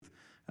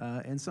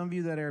and some of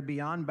you that are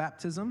beyond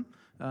baptism,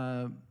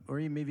 or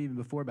maybe even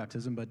before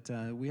baptism, but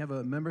we have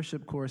a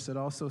membership course that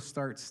also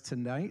starts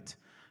tonight.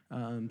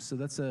 So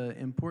that's an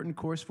important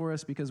course for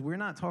us because we're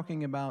not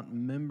talking about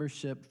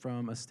membership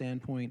from a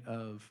standpoint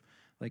of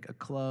like a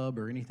club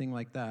or anything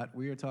like that.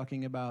 We are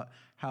talking about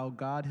how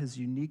God has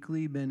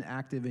uniquely been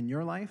active in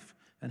your life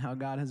and how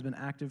God has been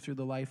active through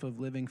the life of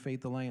Living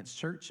Faith Alliance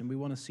Church. And we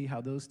want to see how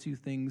those two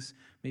things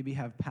maybe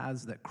have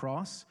paths that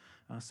cross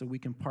so we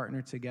can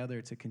partner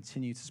together to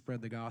continue to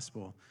spread the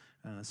gospel.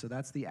 So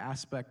that's the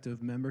aspect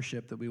of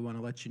membership that we want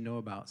to let you know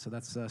about. So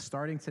that's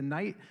starting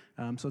tonight.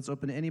 So it's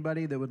open to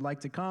anybody that would like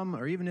to come,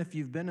 or even if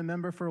you've been a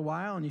member for a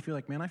while and you feel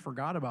like, man, I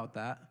forgot about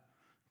that,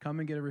 come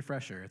and get a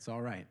refresher. It's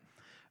all right.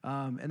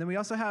 And then we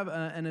also have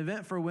an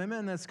event for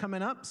women that's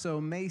coming up.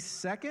 So May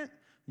 2nd.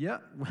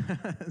 Yep,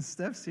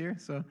 Steph's here.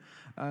 So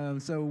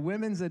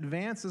Women's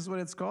Advance is what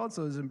it's called.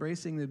 So it's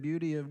embracing the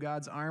beauty of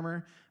God's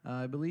armor.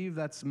 I believe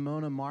that's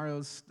Mona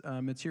Morrow's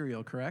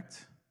material,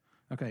 correct?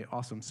 Okay,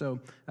 awesome. So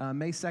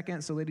May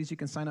 2nd. So ladies, you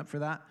can sign up for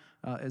that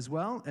as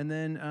well. And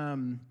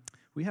then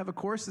we have a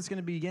course that's going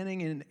to be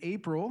beginning in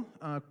April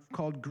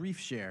called Grief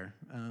Share.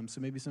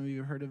 So maybe some of you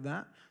have heard of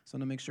that. So I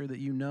want to make sure that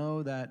you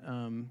know that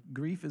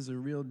grief is a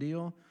real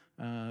deal.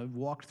 I've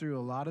walked through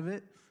a lot of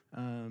it.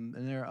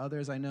 And there are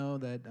others I know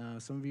that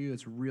some of you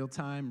it's real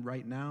time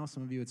right now.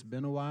 Some of you it's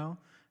been a while.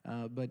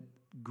 But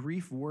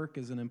grief work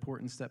is an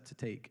important step to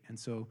take. And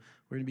so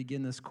we're going to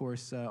begin this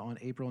course on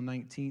April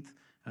 19th.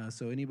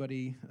 So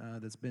anybody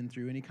that's been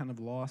through any kind of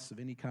loss of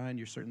any kind,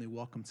 you're certainly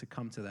welcome to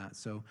come to that.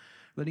 So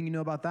letting you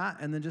know about that.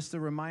 And then just a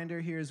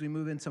reminder here as we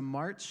move into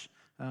March,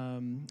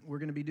 we're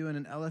going to be doing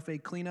an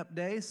LFA cleanup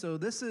day. So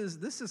this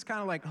is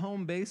kind of like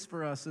home base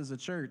for us as a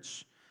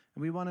church.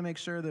 And we want to make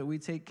sure that we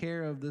take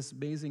care of this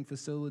amazing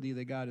facility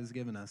that God has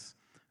given us.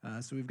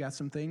 So we've got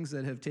some things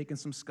that have taken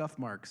some scuff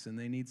marks and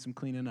they need some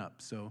cleaning up.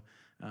 So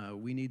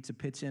we need to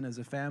pitch in as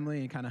a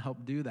family and kind of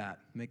help do that.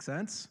 Make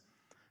sense?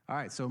 All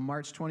right, so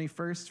March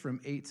 21st from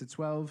 8 to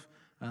 12,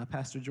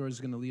 Pastor George is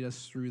going to lead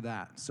us through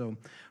that. So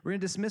we're going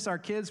to dismiss our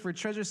kids for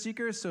Treasure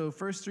Seekers, so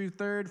 1st through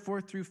 3rd,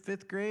 4th through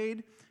 5th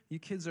grade. You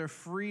kids are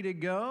free to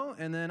go,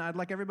 and then I'd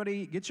like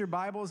everybody get your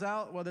Bibles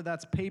out, whether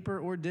that's paper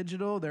or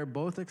digital. They're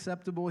both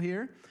acceptable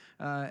here.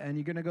 And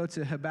you're going to go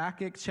to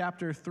Habakkuk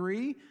chapter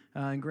 3,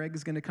 and Greg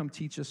is going to come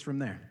teach us from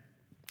there.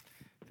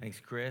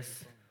 Thanks,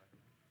 Chris.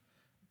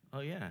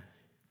 Oh, yeah,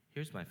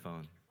 here's my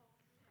phone.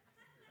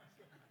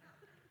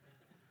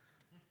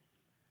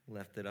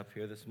 Left it up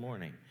here this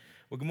morning.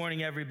 Well, good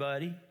morning,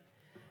 everybody.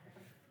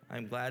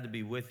 I'm glad to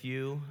be with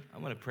you. I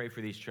want to pray for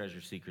these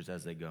treasure seekers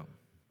as they go.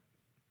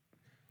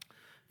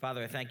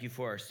 Father, I thank you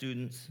for our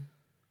students.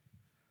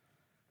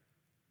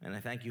 And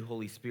I thank you,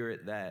 Holy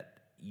Spirit, that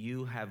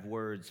you have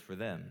words for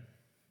them.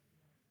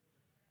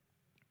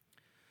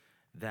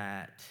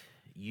 That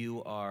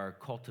you are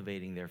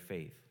cultivating their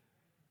faith.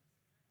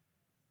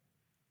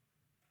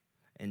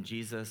 And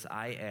Jesus,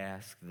 I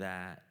ask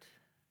that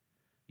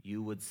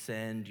you would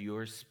send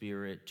your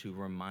Spirit to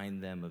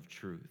remind them of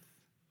truth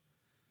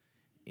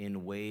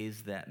in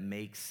ways that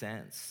make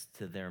sense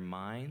to their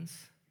minds,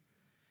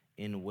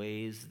 in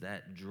ways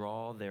that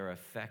draw their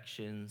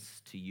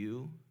affections to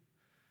you.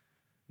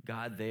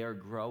 God, they are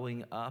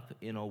growing up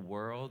in a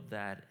world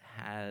that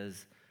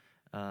has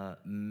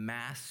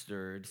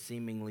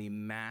seemingly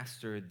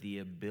mastered the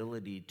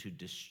ability to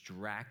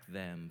distract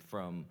them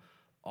from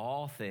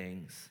all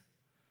things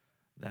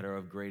that are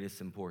of greatest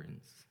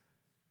importance.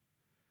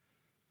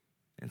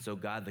 And so,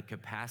 God, the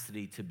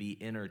capacity to be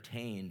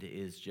entertained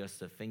is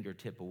just a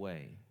fingertip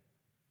away.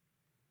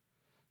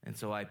 And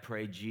so I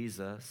pray,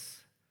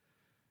 Jesus,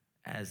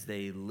 as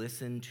they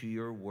listen to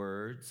your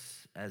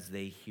words, as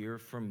they hear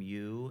from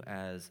you,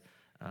 as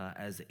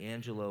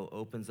Angelo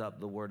opens up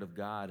the Word of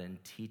God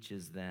and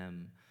teaches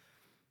them,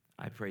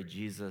 I pray,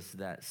 Jesus,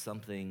 that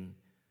something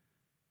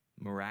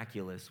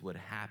miraculous would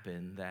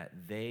happen, that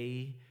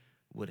they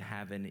would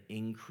have an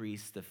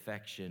increased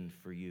affection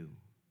for you.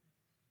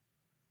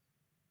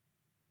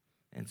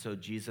 And so,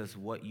 Jesus,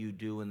 what you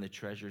do in the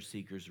treasure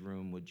seeker's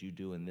room, would you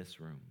do in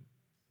this room?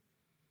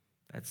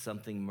 That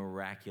something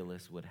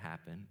miraculous would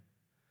happen,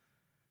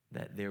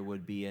 that there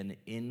would be an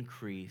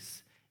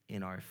increase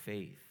in our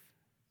faith,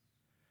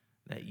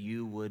 that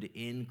you would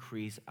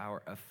increase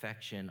our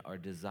affection, our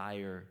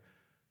desire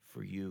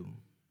for you.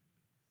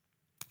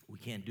 We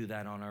can't do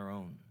that on our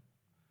own.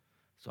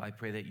 So I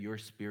pray that your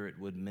Spirit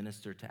would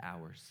minister to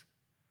ours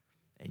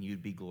and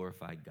you'd be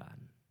glorified, God.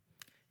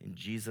 In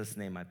Jesus'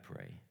 name I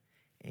pray.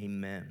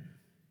 Amen.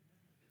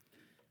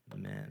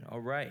 Amen. All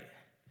right.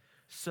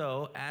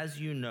 So, as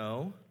you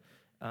know,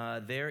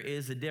 there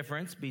is a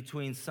difference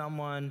between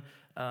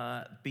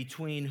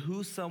between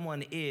who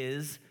someone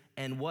is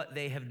and what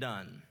they have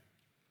done.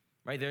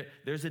 Right?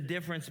 There's a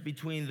difference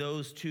between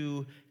those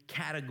two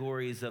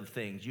categories of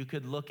things. You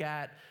could look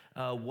at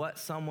what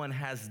someone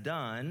has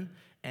done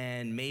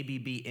and maybe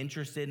be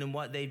interested in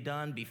what they've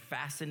done, be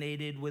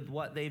fascinated with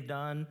what they've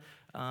done,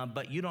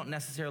 but you don't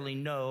necessarily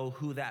know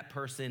who that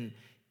person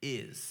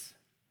is,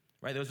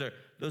 right?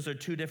 Those are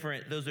two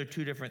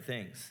different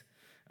things.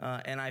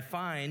 And I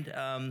find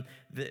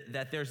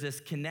that there's this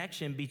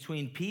connection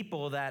between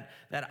people that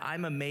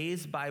I'm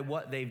amazed by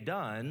what they've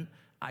done.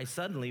 I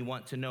suddenly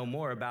want to know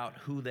more about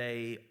who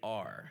they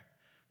are,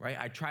 right?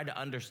 I try to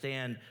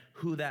understand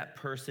who that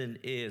person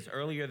is.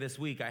 Earlier this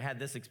week, I had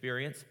this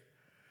experience.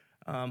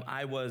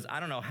 I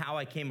don't know how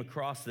I came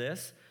across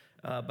this,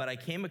 but I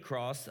came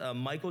across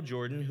Michael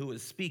Jordan, who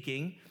was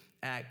speaking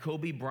at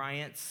Kobe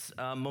Bryant's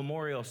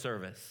memorial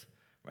service,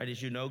 right?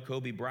 As you know,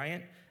 Kobe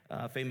Bryant,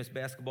 famous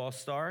basketball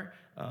star,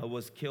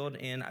 was killed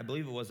in, I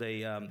believe it was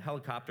a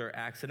helicopter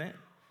accident,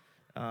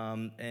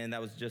 and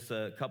that was just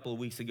a couple of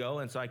weeks ago.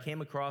 And so I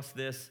came across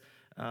this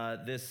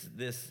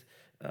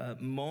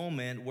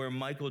moment where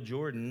Michael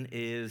Jordan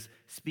is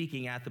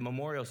speaking at the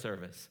memorial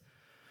service.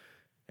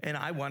 And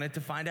I wanted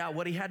to find out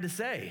what he had to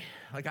say.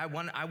 Like I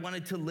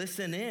wanted to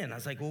listen in. I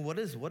was like, well, what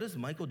does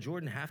Michael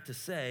Jordan have to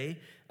say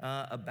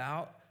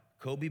about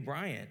Kobe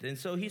Bryant? And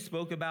so he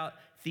spoke about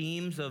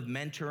themes of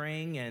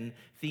mentoring and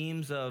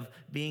themes of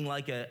being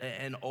like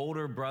an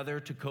older brother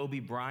to Kobe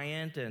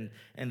Bryant, and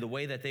the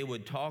way that they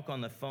would talk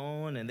on the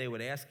phone and they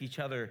would ask each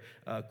other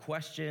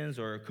questions,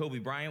 or Kobe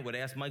Bryant would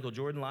ask Michael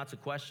Jordan lots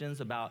of questions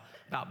about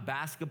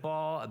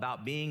basketball,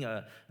 about being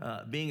a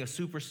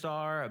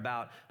superstar,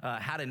 about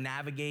how to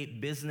navigate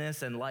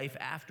business and life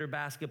after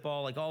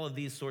basketball, like all of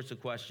these sorts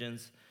of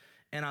questions.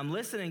 And I'm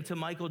listening to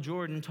Michael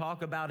Jordan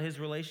talk about his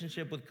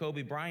relationship with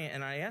Kobe Bryant,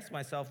 and I asked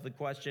myself the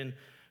question,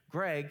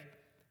 Greg,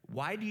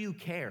 why do you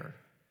care?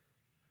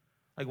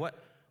 Like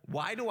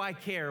why do I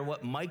care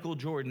what Michael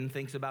Jordan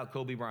thinks about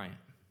Kobe Bryant?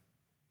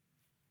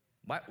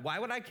 Why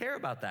would I care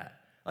about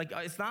that? Like,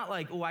 it's not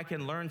like, oh, I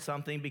can learn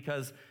something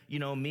because,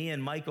 me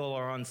and Michael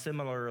are on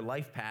similar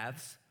life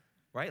paths,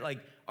 right? Like,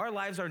 our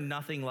lives are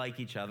nothing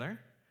like each other.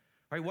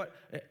 Right?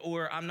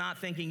 Or I'm not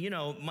thinking,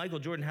 Michael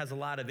Jordan has a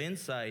lot of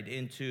insight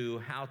into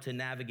how to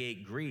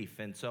navigate grief,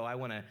 and so I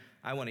want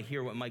to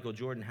hear what Michael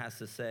Jordan has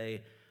to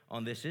say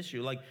on this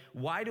issue. Like,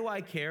 why do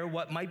I care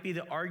what might be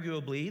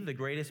arguably the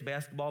greatest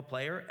basketball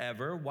player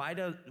ever? Why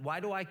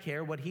do I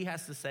care what he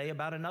has to say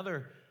about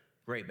another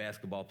great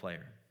basketball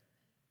player?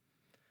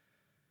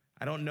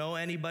 I don't know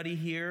anybody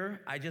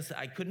here. I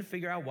couldn't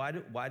figure out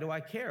why do I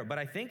care? But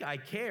I think I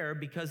care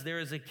because there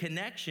is a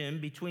connection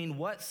between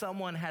what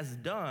someone has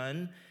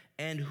done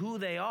and who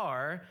they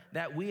are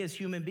that we as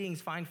human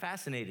beings find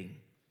fascinating.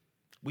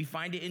 We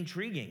find it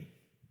intriguing.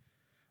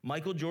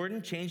 Michael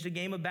Jordan changed the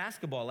game of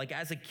basketball. Like,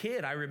 as a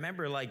kid, I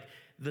remember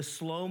the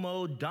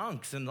slow-mo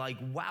dunks and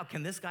wow,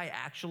 can this guy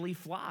actually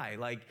fly?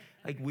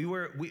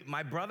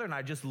 My brother and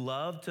I just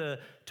loved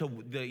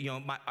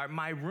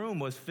my room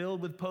was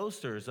filled with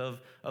posters of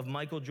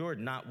Michael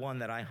Jordan, not one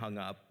that I hung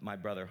up. My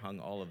brother hung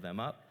all of them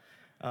up.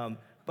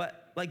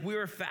 But we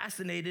were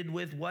fascinated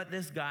with what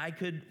this guy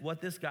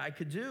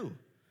could do.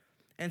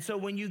 And so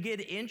when you get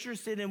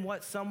interested in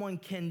what someone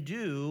can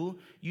do,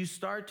 you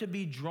start to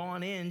be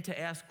drawn in to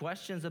ask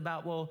questions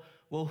about,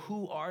 well,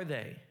 who are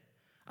they?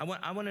 I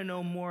want to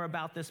know more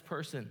about this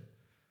person.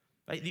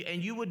 Right?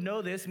 And you would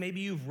know this, maybe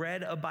you've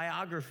read a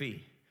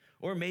biography,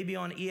 or maybe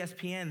on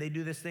ESPN, they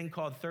do this thing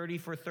called 30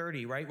 for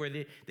 30, right? Where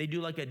they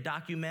do like a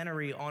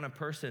documentary on a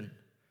person.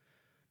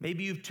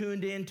 Maybe you've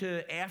tuned in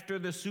to after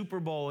the Super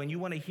Bowl and you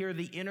want to hear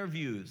the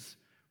interviews,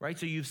 right?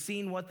 So you've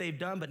seen what they've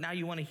done, but now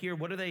you want to hear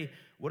what do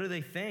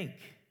they think?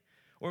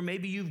 Or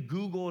maybe you've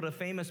Googled a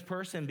famous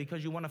person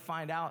because you want to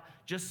find out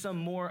just some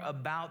more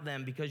about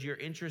them because you're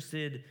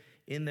interested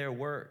in their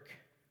work.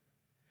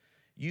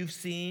 You've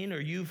seen or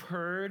you've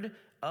heard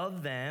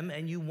of them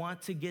and you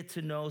want to get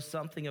to know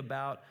something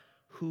about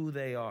who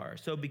they are.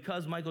 So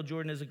because Michael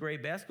Jordan is a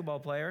great basketball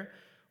player,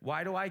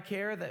 why do I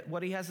care that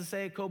what he has to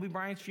say at Kobe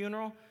Bryant's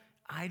funeral?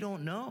 I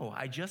don't know.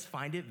 I just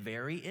find it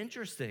very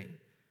interesting.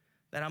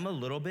 That I'm a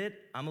little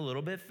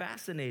bit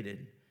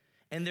fascinated.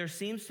 And there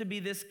seems to be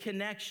this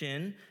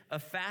connection, a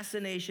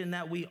fascination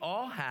that we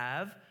all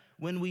have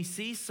when we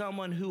see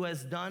someone who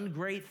has done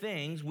great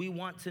things. We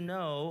want to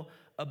know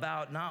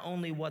about not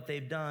only what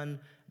they've done,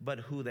 but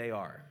who they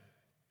are.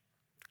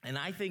 And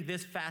I think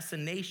this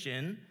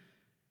fascination,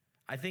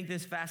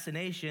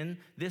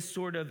 this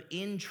sort of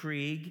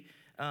intrigue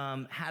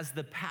has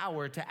the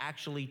power to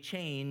actually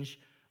change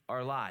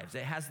our lives.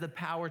 It has the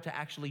power to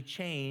actually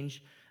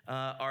change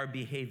our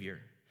behavior.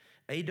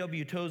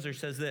 A.W. Tozer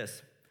says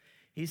this.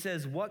 He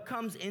says, what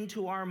comes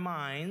into our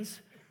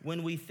minds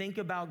when we think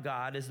about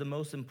God is the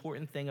most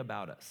important thing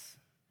about us.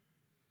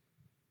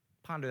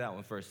 Ponder that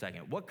one for a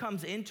second. What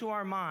comes into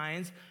our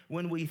minds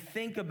when we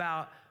think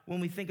about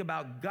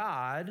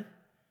God,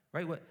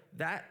 right?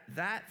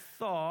 That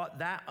thought,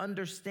 that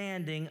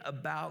understanding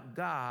about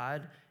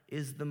God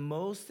is the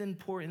most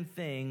important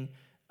thing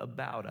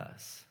about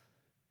us.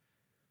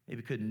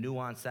 Maybe could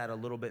nuance that a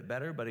little bit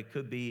better, but it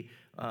could be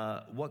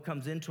what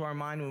comes into our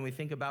mind when we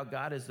think about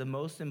God is the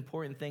most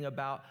important thing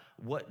about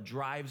what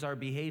drives our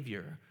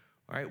behavior,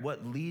 right?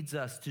 What leads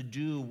us to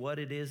do what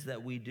it is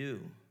that we do.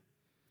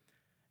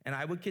 And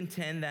I would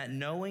contend that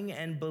knowing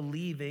and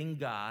believing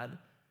God,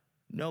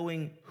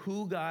 knowing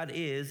who God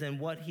is and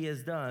what he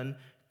has done,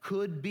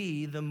 could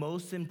be the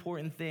most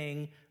important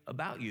thing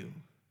about you.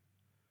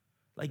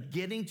 Like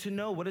getting to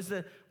know what is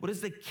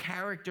the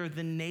character,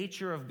 the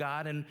nature of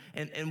God,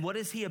 and what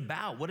is he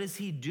about? What is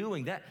he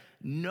doing? That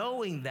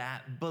knowing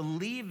that,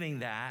 believing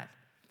that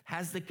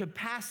has the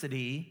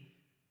capacity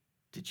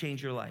to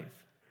change your life.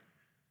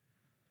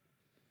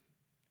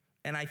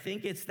 And I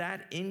think it's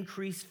that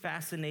increased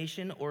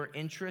fascination or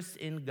interest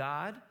in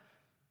God.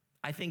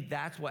 I think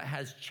that's what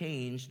has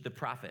changed the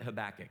prophet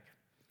Habakkuk.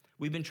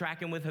 We've been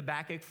tracking with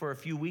Habakkuk for a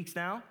few weeks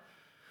now.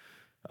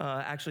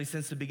 Actually,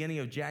 since the beginning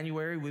of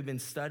January, we've been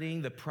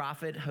studying the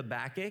prophet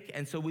Habakkuk.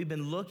 And so we've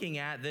been looking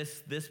at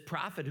this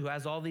prophet who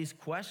has all these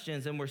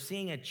questions, and we're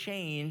seeing a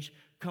change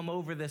come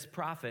over this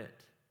prophet.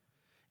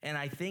 And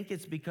I think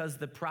it's because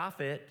the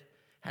prophet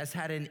has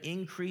had an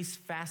increased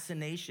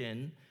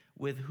fascination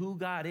with who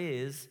God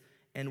is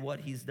and what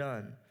he's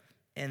done.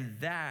 And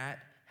that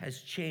has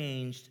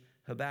changed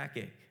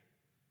Habakkuk.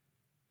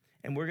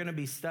 And we're going to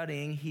be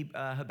studying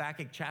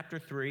Habakkuk chapter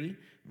 3,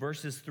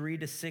 verses 3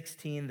 to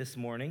 16 this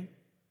morning.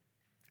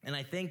 And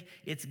I think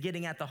it's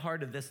getting at the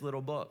heart of this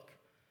little book,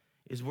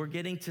 is we're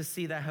getting to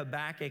see that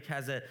Habakkuk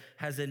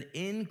has an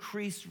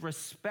increased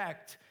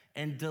respect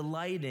and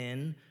delight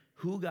in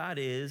who God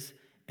is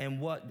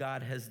and what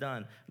God has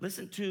done.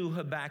 Listen to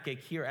Habakkuk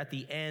here at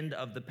the end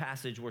of the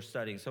passage we're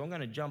studying. So I'm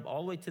going to jump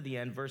all the way to the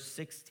end, verse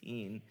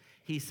 16.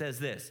 He says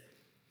this,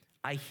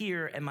 I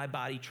hear and my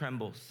body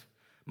trembles.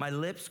 My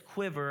lips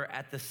quiver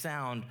at the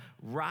sound.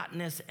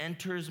 Rottenness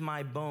enters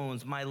my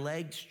bones. My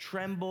legs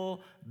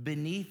tremble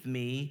beneath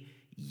me.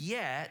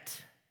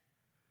 Yet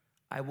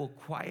I will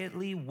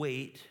quietly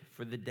wait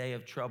for the day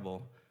of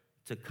trouble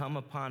to come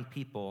upon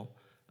people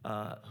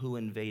who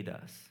invade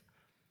us.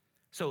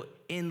 So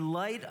in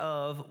light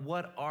of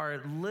what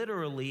are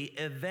literally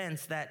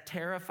events that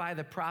terrify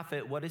the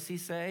prophet, what does he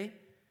say?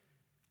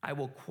 I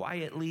will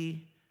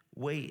quietly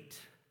wait.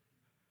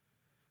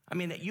 I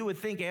mean, you would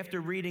think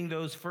after reading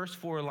those first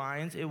 4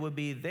 lines, it would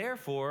be,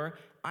 therefore,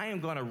 I am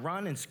going to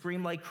run and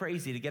scream like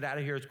crazy to get out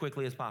of here as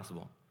quickly as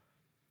possible.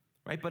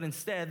 Right? But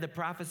instead, the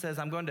prophet says,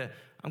 I'm going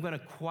to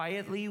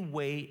quietly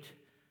wait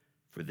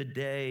for the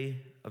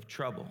day of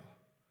trouble.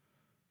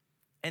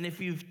 And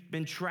if you've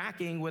been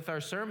tracking with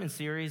our sermon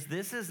series,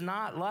 this is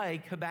not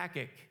like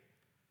Habakkuk.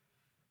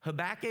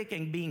 Habakkuk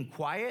and being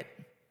quiet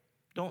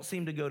don't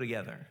seem to go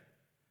together.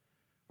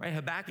 Right?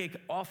 Habakkuk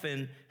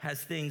often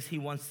has things he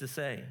wants to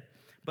say.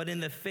 But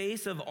in the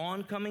face of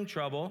oncoming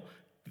trouble,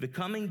 the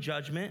coming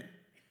judgment,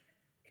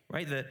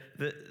 right?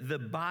 The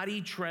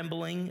body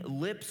trembling,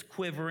 lips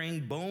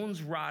quivering,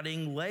 bones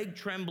rotting, leg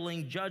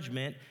trembling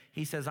judgment,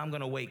 he says, I'm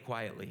going to wait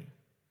quietly.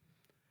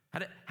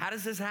 How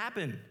does this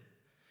happen?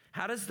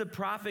 How does the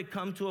prophet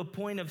come to a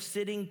point of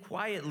sitting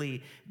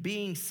quietly,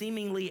 being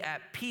seemingly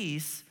at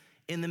peace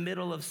in the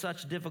middle of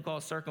such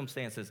difficult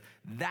circumstances?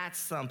 That's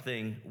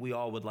something we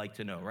all would like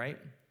to know, right?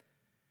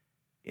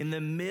 In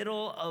the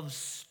middle of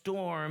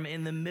storm,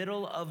 in the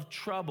middle of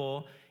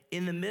trouble,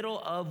 in the middle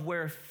of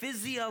where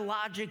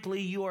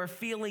physiologically you are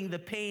feeling the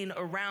pain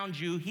around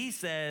you, he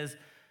says,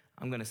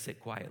 I'm going to sit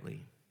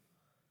quietly.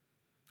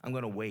 I'm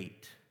going to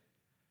wait.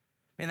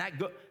 And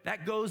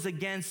that goes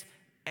against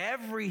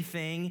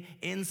everything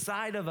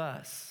inside of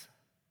us.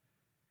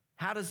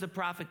 How does the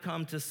prophet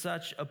come to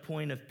such a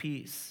point of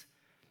peace?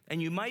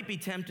 And you might be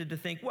tempted to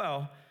think,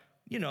 well,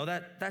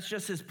 that's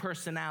just his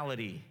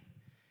personality.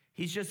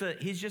 He's just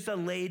a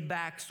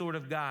laid-back sort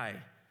of guy.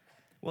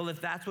 Well,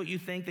 if that's what you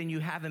think, then you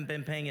haven't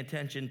been paying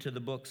attention to the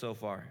book so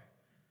far.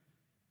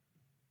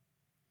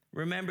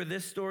 Remember,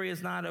 this story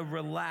is not a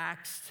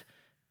relaxed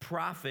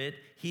prophet.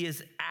 He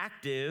is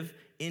active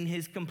in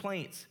his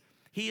complaints.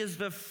 He is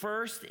the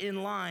first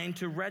in line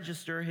to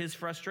register his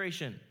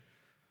frustration.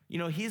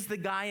 He's the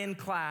guy in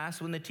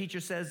class when the teacher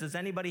says, does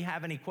anybody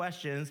have any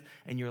questions?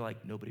 And you're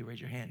like, nobody raise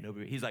your hand.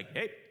 Nobody. He's like,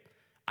 hey,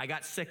 I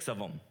got 6 of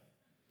them.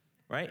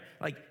 Right?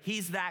 Like,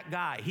 he's that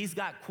guy. He's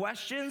got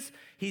questions.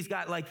 He's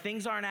got,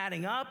 things aren't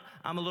adding up.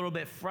 I'm a little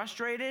bit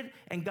frustrated.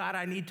 And God,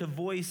 I need to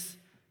voice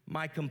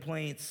my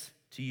complaints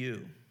to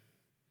you.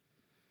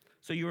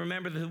 So you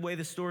remember the way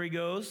the story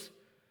goes?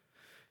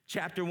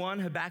 Chapter 1,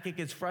 Habakkuk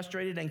is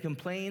frustrated and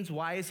complains.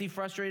 Why is he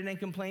frustrated and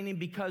complaining?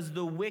 Because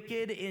the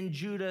wicked in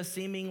Judah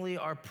seemingly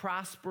are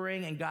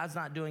prospering and God's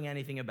not doing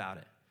anything about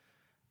it.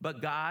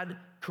 But God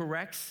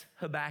corrects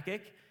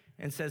Habakkuk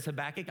and says,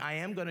 Habakkuk, I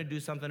am going to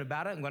do something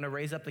about it. I'm going to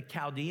raise up the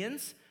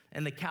Chaldeans,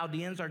 and the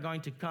Chaldeans are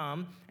going to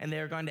come, and they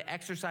are going to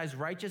exercise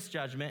righteous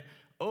judgment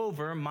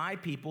over my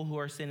people who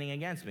are sinning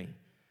against me.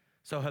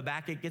 So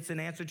Habakkuk gets an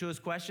answer to his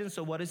question.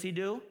 So what does he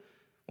do?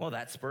 Well,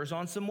 that spurs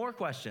on some more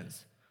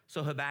questions.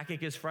 So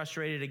Habakkuk is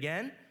frustrated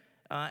again,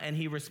 and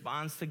he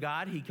responds to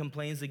God. He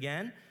complains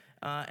again,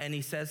 and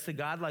he says to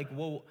God,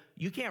 well,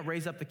 you can't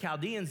raise up the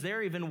Chaldeans.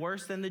 They're even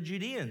worse than the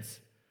Judeans.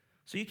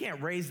 So you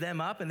can't raise them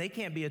up, and they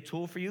can't be a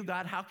tool for you.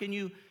 God, how can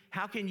you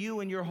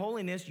in your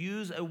holiness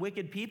use a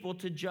wicked people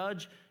to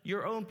judge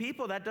your own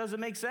people? That doesn't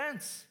make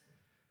sense.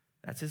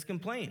 That's his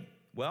complaint.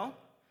 Well,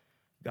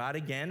 God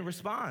again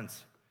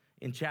responds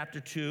in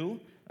chapter 2,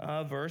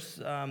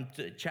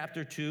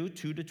 chapter 2,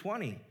 2 to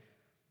 20.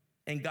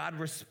 And God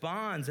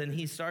responds, and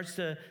he starts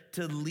to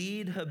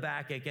lead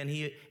Habakkuk, and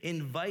he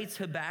invites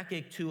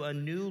Habakkuk to a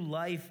new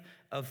life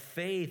of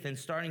faith and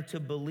starting to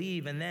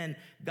believe. And then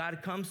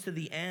God comes to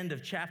the end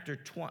of chapter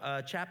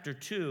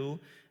 2,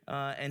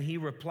 and he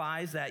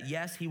replies that,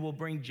 yes, he will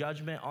bring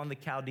judgment on the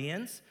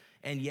Chaldeans,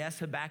 and yes,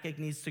 Habakkuk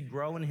needs to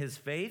grow in his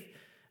faith.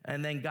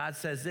 And then God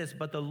says this,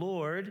 but the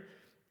Lord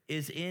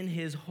is in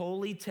his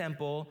holy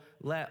temple.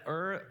 Let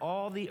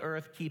all the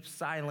earth keep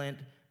silent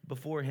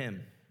before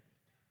him.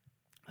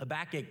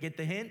 Habakkuk, get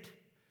the hint?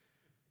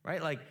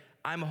 Right? Like,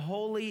 I'm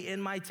holy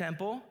in my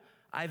temple.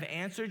 I've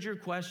answered your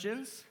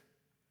questions.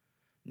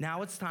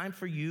 Now it's time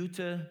for you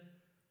to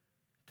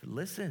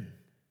listen.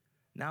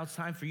 Now it's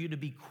time for you to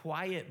be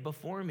quiet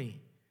before me.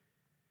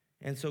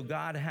 And so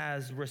God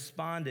has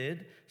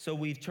responded. So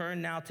we've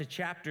turned now to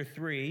chapter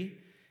 3,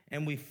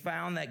 and we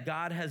found that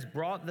God has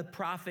brought the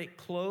prophet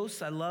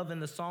close. I love in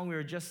the song we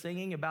were just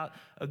singing about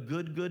a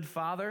good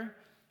father.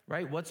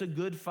 Right? What's a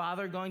good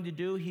father going to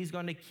do? He's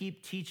going to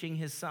keep teaching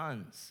his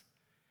sons.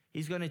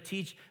 He's going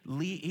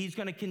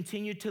to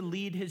continue to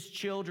lead his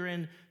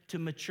children to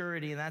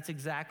maturity, and that's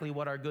exactly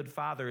what our good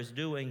father is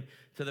doing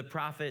to the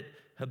prophet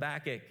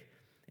Habakkuk.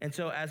 And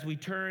so as we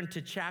turn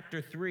to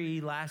chapter 3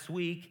 last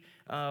week,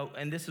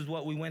 and this is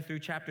what we went through,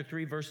 chapter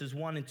 3, verses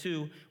 1 and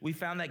 2, we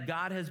found that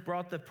God has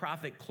brought the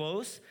prophet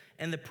close,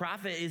 and the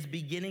prophet is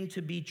beginning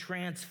to be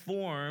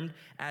transformed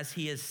as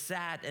he has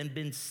sat and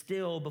been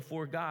still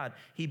before God.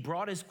 He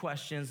brought his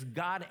questions,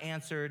 God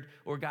answered,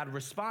 or God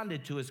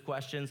responded to his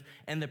questions,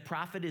 and the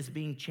prophet is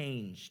being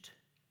changed.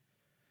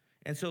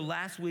 And so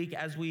last week,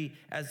 as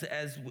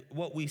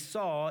what we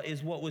saw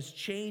is what was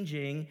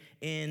changing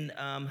in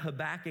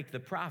Habakkuk the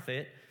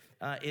prophet,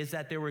 is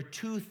that there were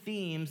two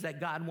themes that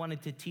God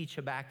wanted to teach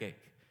Habakkuk.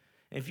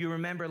 If you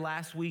remember,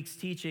 last week's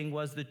teaching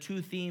was the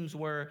two themes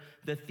were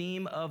the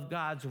theme of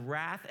God's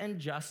wrath and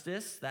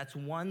justice. That's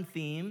one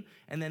theme.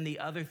 And then the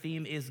other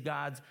theme is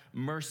God's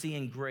mercy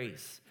and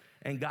grace.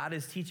 And God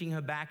is teaching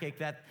Habakkuk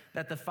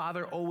that the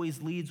Father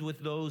always leads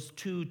with those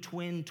two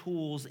twin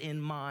tools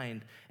in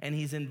mind. And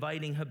he's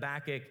inviting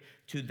Habakkuk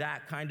to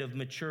that kind of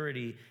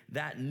maturity,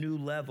 that new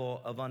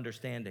level of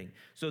understanding.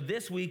 So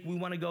this week, we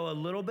want to go a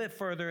little bit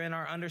further in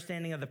our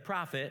understanding of the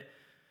prophet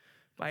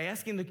by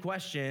asking the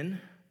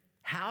question,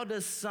 how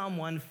does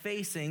someone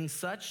facing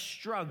such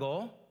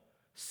struggle,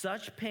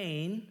 such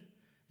pain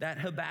that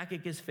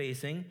Habakkuk is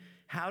facing,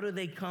 how do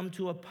they come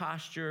to a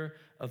posture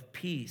of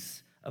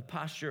peace, a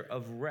posture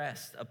of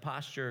rest, a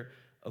posture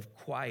of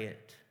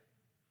quiet?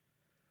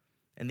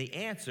 And the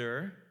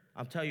answer,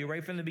 I'll tell you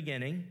right from the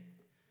beginning,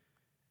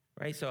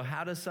 right? So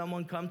how does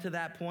someone come to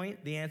that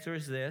point? The answer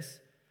is this.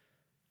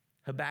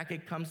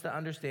 Habakkuk comes to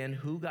understand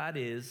who God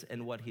is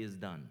and what he has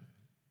done.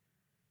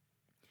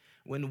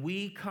 When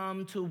we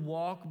come to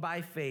walk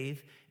by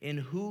faith in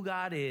who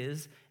God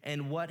is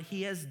and what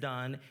he has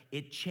done,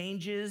 it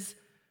changes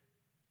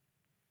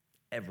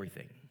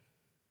everything.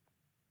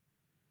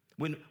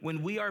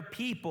 When we are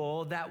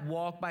people that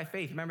walk by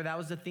faith, remember that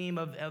was the theme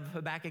of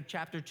Habakkuk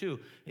chapter 2,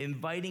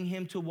 inviting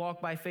him to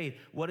walk by faith.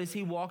 What is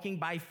he walking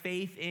by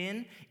faith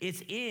in?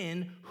 It's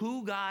in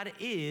who God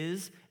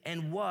is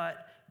and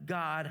what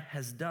God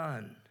has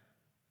done.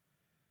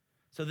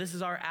 So this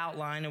is our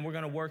outline, and we're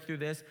going to work through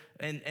this.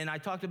 And I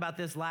talked about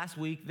this last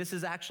week. This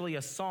is actually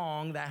a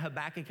song that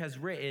Habakkuk has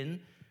written,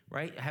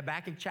 right?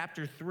 Habakkuk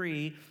chapter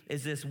 3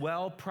 is this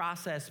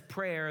well-processed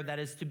prayer that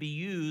is to be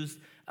used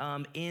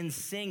in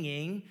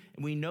singing.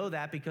 And we know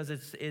that because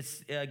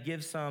it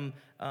gives some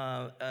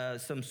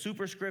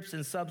superscripts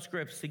and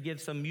subscripts to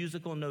give some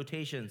musical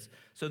notations.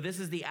 So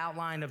this is the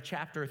outline of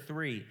chapter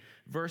 3.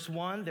 Verse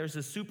 1, there's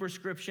a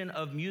superscription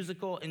of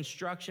musical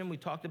instruction. We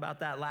talked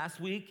about that last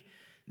week.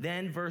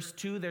 Then verse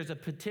 2, there's a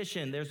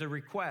petition, there's a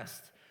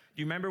request.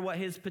 Do you remember what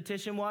his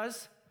petition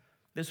was?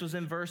 This was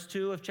in verse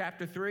 2 of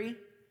chapter 3.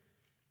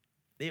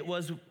 It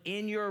was,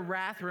 in your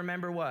wrath,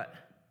 remember what?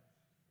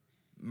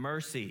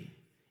 Mercy.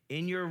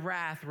 In your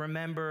wrath,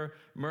 remember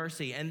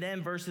mercy. And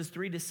then verses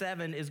 3 to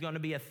 7 is going to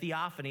be a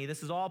theophany.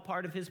 This is all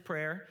part of his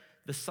prayer,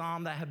 the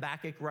psalm that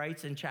Habakkuk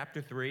writes in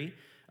chapter 3.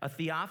 A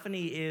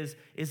theophany is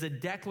a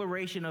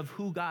declaration of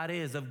who God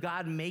is, of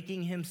God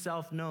making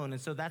himself known.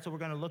 And so that's what we're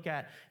going to look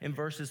at in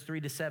verses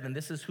 3 to 7.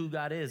 This is who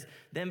God is.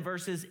 Then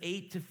verses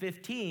 8 to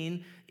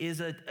 15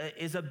 is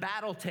a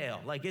battle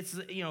tale. Like it's,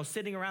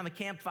 sitting around the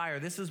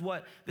campfire. This is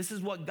what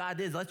God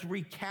is. Let's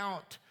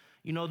recount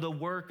the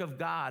work of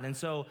God. And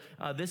so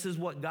this is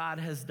what God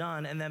has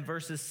done. And then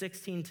verses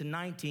 16 to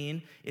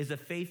 19 is a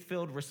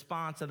faith-filled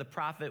response of the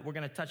prophet. We're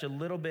going to touch a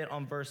little bit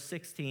on verse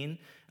 16.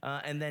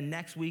 And then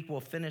next week,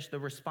 we'll finish the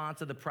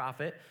response of the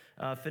prophet,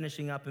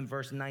 finishing up in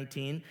verse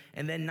 19.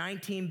 And then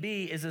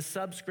 19b is a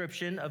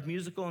subscription of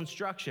musical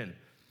instruction.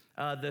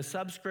 The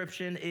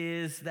subscription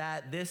is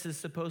that this is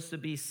supposed to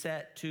be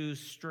set to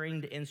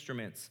stringed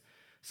instruments.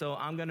 So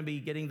I'm going to be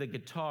getting the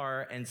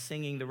guitar and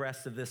singing the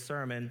rest of this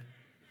sermon.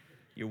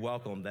 You're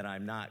welcome that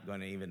I'm not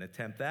going to even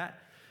attempt that.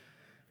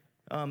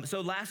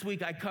 So last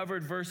week I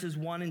covered verses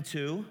 1 and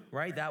 2,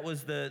 right? That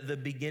was the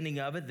beginning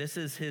of it. This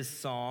is his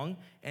song.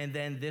 And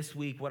then this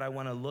week what I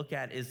want to look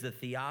at is the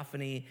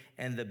theophany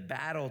and the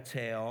battle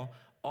tale,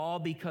 all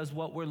because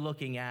what we're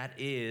looking at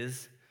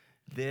is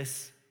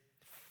this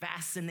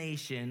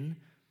fascination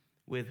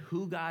with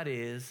who God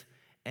is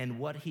and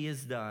what he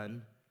has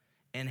done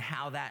and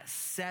how that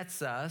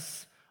sets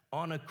us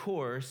on a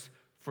course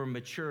for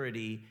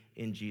maturity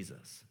in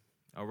Jesus.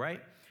 All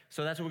right?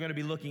 So that's what we're going to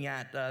be looking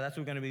at. That's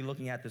what we're going to be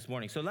looking at this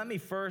morning. So let me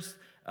first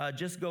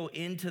just go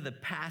into the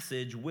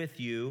passage with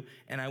you,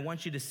 and I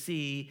want you to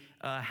see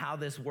how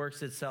this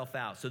works itself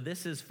out. So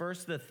this is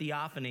first the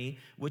theophany,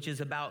 which is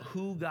about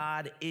who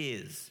God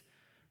is,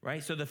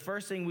 right? So the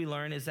first thing we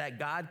learn is that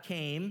God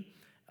came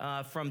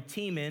from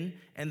Teman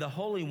and the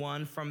Holy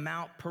One from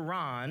Mount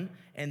Paran,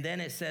 and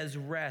then it says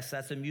rest.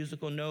 That's a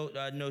musical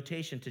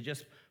notation to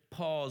just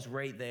pause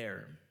right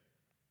there.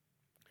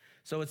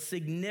 So it's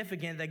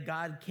significant that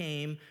God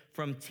came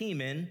from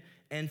Teman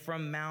and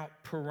from Mount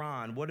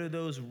Paran. What do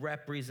those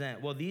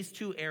represent? Well, these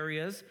two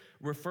areas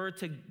refer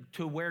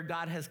to where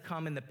God has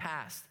come in the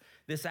past.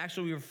 This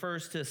actually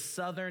refers to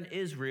southern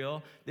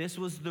Israel. This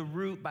was the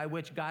route by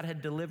which God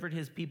had delivered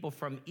his people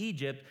from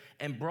Egypt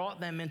and brought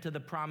them into the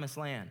promised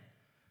land.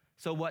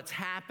 So what's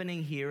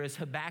happening here is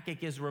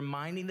Habakkuk is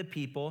reminding the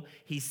people,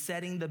 he's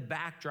setting the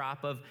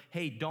backdrop of,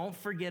 hey, don't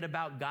forget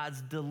about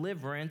God's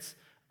deliverance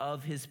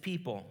of his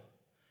people.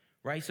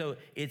 Right, so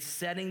it's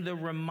setting the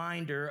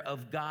reminder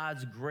of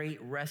God's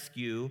great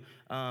rescue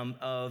out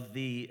of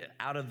the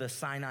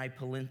Sinai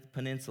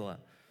Peninsula.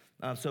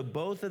 So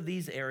both of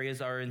these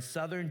areas are in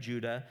southern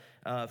Judah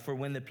for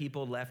when the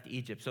people left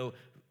Egypt. So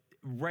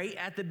right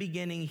at the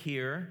beginning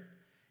here,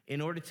 in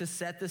order to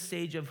set the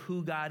stage of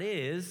who God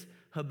is,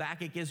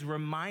 Habakkuk is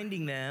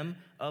reminding them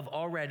of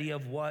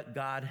what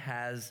God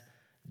has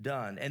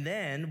done. And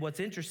then what's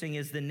interesting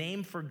is the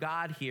name for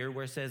God here,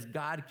 where it says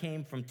God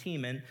came from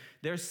Teman.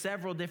 There's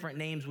several different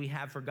names we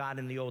have for God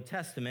in the Old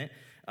Testament.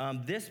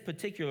 This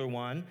particular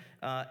one,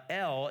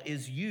 El,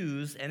 is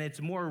used, and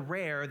it's more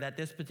rare that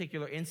this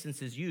particular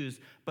instance is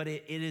used, but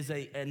it is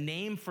a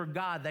name for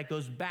God that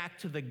goes back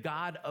to the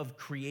God of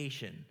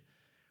creation,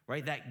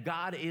 right? That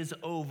God is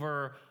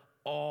over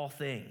all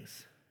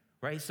things.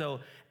 Right, so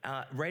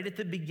right at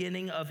the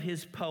beginning of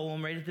his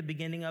poem, right at the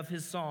beginning of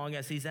his song,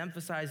 as he's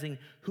emphasizing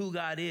who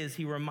God is,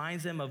 he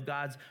reminds them of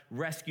God's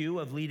rescue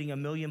of leading 1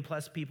 million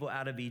plus people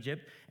out of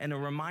Egypt, and a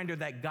reminder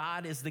that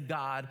God is the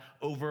God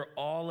over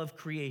all of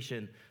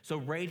creation. So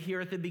right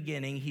here at the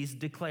beginning, he's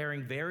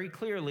declaring very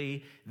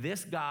clearly,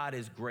 this God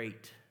is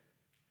great.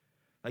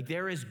 Like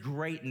there is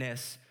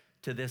greatness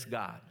to this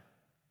God.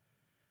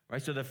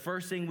 Right, so the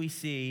first thing we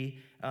see,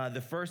 the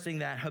first thing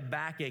that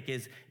Habakkuk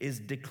is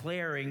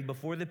declaring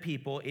before the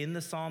people in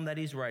the psalm that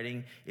he's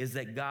writing is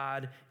that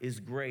God is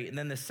great. And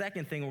then the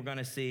second thing we're going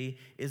to see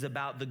is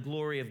about the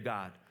glory of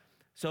God.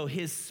 So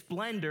his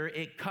splendor,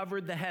 it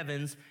covered the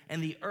heavens,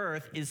 and the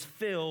earth is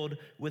filled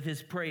with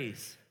his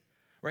praise.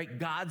 Right,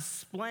 God's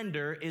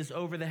splendor is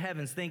over the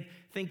heavens. Think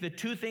the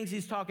two things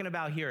he's talking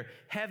about here: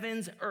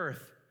 heavens,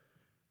 earth,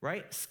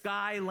 right,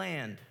 sky,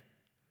 land.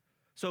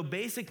 So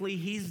basically,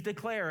 he's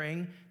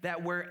declaring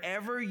that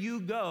wherever you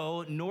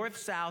go, north,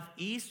 south,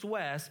 east,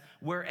 west,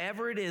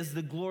 wherever it is,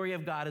 the glory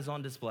of God is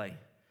on display.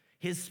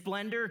 His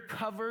splendor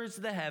covers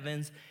the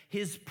heavens,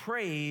 his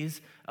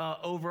praise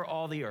over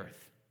all the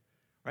earth,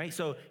 right?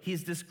 So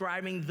he's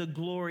describing the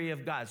glory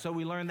of God. So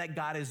we learn that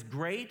God is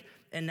great,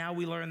 and now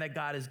we learn that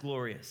God is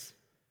glorious.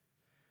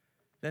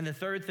 Then the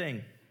third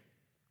thing,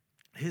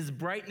 his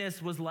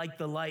brightness was like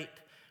the light.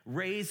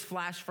 Rays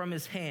flashed from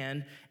his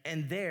hand,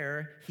 and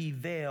there he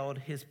veiled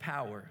his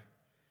power.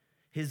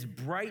 His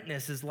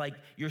brightness is like,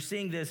 you're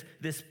seeing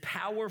this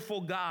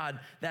powerful God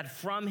that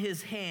from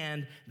his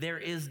hand there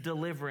is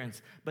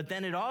deliverance. But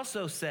then it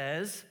also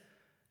says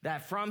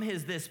that from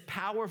this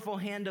powerful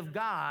hand of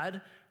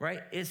God, right,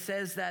 it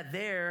says that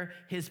there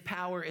his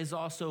power is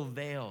also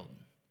veiled.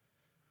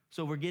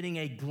 So we're getting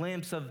a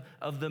glimpse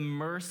of the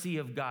mercy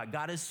of God.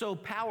 God is so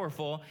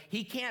powerful,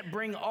 he can't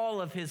bring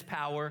all of his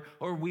power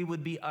or we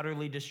would be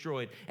utterly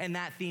destroyed. And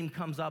that theme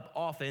comes up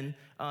often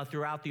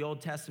throughout the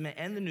Old Testament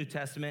and the New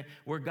Testament,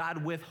 where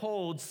God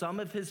withholds some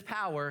of his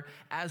power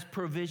as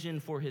provision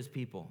for his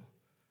people.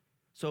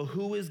 So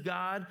who is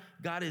God?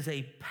 God is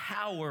a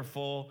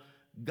powerful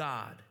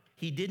God.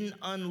 He didn't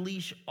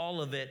unleash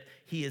all of it.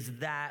 He's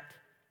that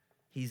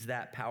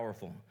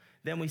powerful.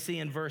 Then we see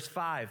in verse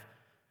 5,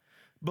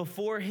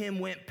 before him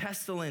went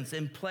pestilence,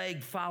 and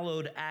plague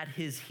followed at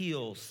his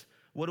heels.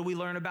 What do we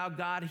learn about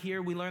God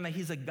here? We learn that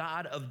he's a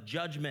God of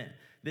judgment.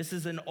 This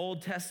is an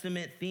Old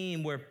Testament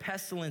theme where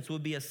pestilence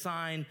would be a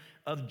sign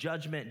of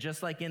judgment,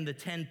 just like in the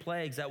 10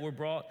 plagues that were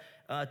brought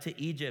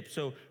to Egypt.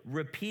 So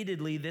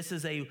repeatedly, this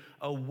is a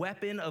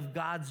weapon of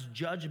God's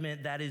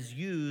judgment that is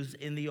used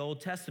in the Old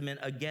Testament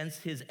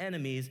against his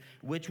enemies,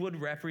 which would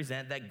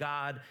represent that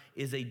God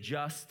is a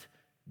just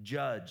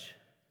judge.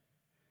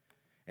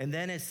 And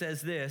then it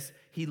says this,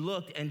 he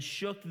looked and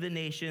shook the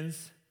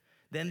nations.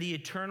 Then the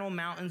eternal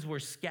mountains were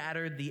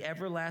scattered. The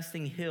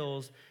everlasting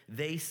hills,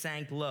 they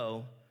sank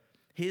low.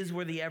 His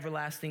were the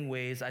everlasting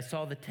ways. I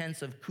saw the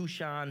tents of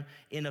Cushan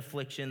in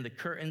affliction. The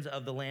curtains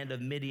of the land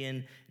of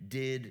Midian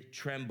did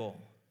tremble.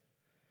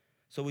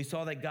 So we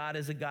saw that God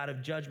is a God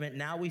of judgment.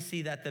 Now we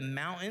see that the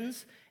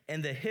mountains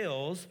and the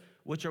hills,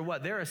 which are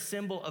what? They're a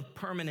symbol of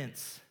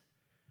permanence,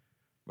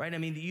 right? I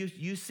mean,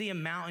 you see a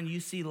mountain, you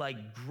see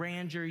like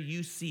grandeur,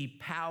 you see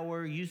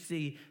power, you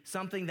see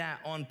something that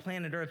on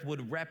planet Earth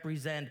would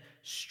represent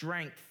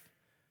strength,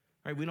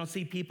 right? We don't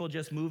see people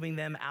just moving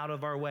them out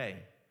of our way,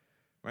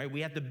 right?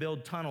 We have to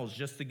build tunnels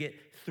just to get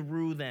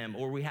through them,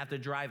 or we have to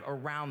drive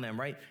around them,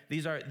 right?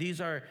 These are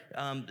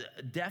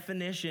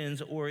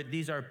definitions, or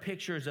these are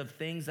pictures of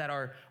things that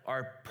are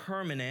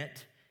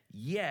permanent,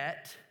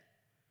 yet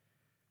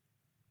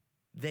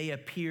they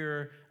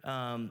appear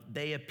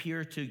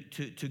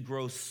to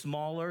grow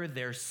smaller.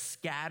 They're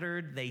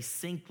scattered. They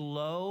sink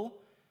low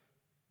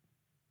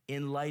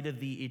in light of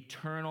the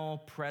eternal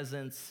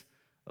presence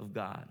of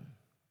God.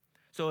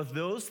 So if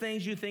those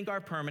things you think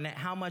are permanent,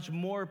 how much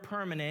more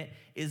permanent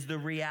is the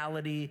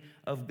reality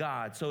of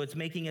God? So it's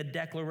making a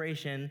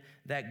declaration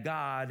that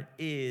God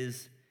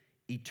is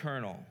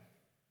eternal.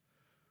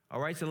 All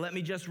right, so let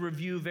me just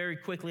review very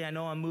quickly. I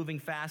know I'm moving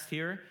fast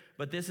here,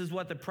 but this is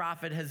what the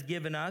prophet has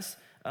given us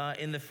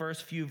in the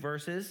first few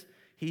verses.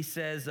 He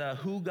says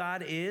who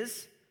God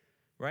is,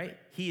 right?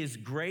 He is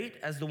great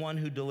as the one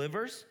who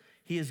delivers.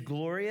 He is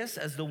glorious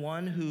as the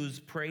one whose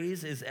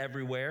praise is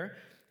everywhere.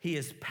 He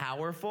is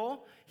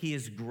powerful. He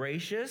is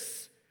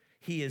gracious.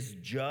 He is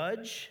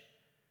judge.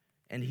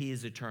 And he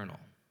is eternal.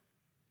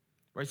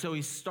 Right? So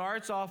he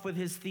starts off with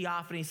his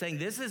theophany saying,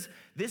 this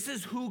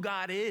is who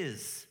God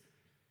is.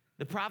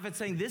 The prophet's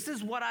saying, this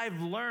is what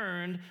I've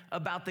learned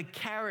about the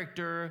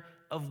character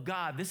of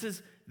God. This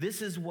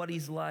is what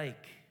he's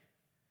like.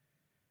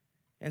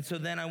 And so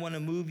then I want to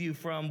move you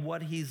from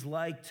what he's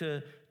like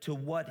to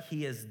what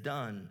he has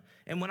done.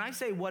 And when I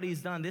say what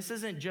he's done, this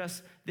isn't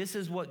just, this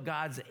is what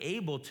God's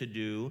able to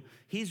do.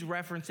 He's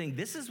referencing,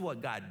 this is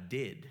what God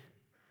did.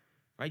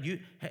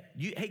 Right?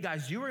 Hey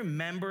guys, you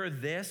remember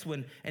this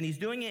and he's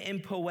doing it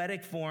in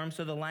poetic form,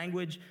 so the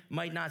language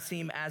might not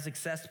seem as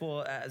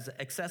accessible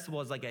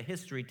as like a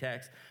history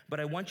text, but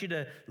I want you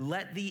to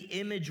let the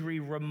imagery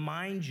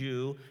remind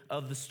you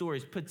of the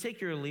stories.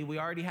 Particularly, we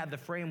already had the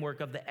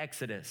framework of the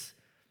Exodus,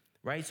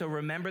 right? So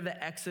remember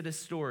the Exodus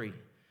story.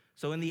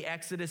 So in the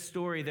Exodus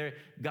story,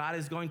 God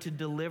is going to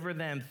deliver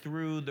them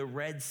through the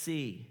Red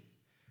Sea,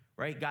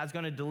 right? God's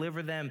going to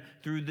deliver them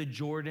through the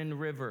Jordan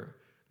River.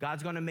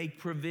 God's going to make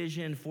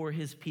provision for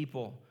his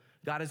people.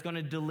 God is going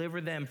to deliver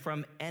them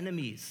from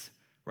enemies,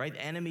 right?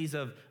 Enemies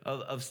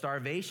of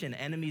starvation,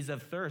 enemies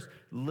of thirst,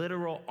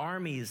 literal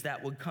armies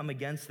that would come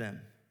against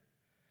them.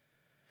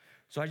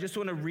 So I just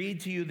want to read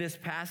to you this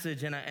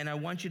passage, and I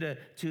want you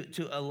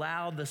to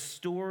allow the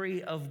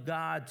story of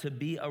God to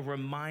be a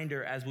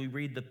reminder as we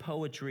read the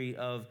poetry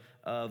of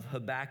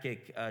Habakkuk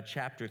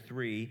chapter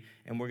 3,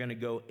 and we're going to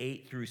go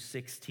 8 through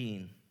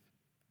 16.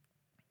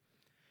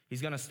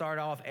 He's going to start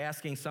off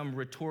asking some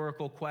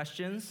rhetorical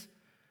questions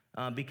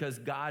because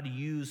God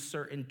used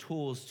certain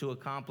tools to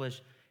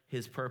accomplish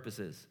his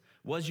purposes.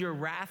 Was your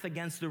wrath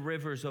against the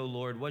rivers, O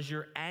Lord? Was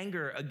your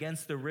anger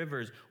against the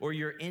rivers, or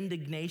your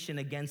indignation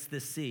against the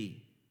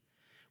sea?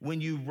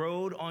 When you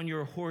rode on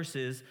your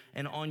horses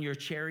and on your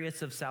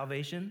chariots of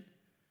salvation,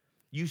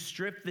 you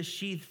stripped the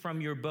sheath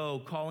from your bow,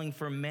 calling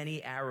for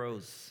many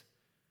arrows.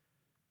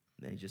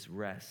 Then you just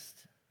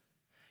rest.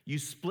 You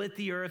split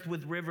the earth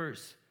with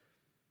rivers.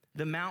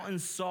 The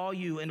mountains saw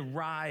you and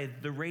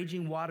writhed. The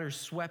raging waters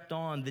swept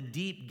on. The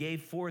deep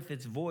gave forth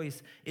its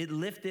voice. It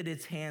lifted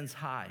its hands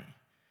high.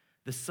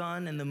 The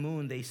sun and the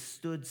moon, they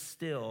stood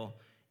still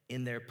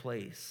in their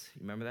place.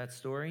 You remember that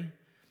story?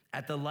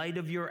 At the light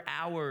of your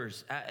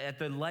hours, at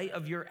the light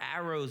of your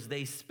arrows,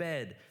 they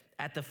sped.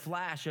 At the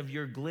flash of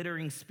your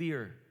glittering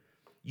spear,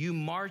 you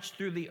marched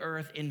through the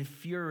earth in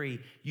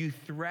fury. You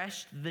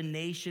threshed the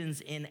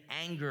nations in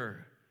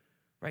anger.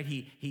 Right?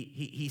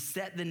 He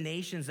set the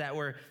nations that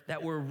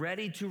were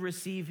ready to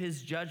receive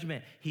his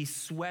judgment. He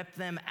swept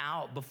them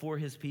out before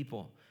his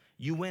people.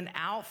 You went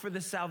out for the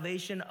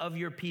salvation of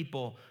your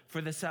people,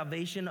 for the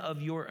salvation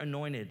of your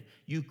anointed.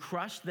 You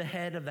crushed the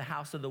head of the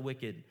house of the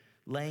wicked,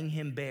 laying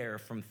him bare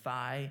from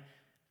thigh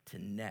to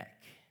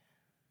neck.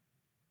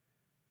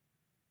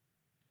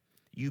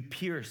 You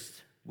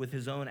pierced with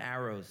his own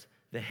arrows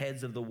the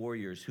heads of the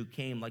warriors who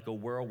came like a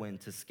whirlwind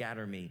to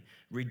scatter me,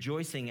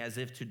 rejoicing as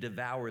if to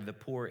devour the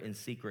poor in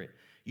secret.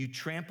 You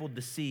trampled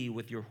the sea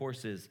with your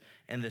horses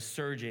and the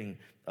surging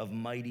of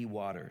mighty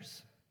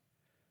waters.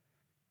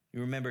 You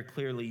remember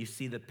clearly, you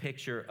see the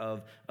picture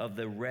of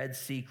the Red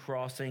Sea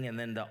crossing and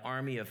then the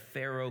army of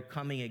Pharaoh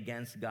coming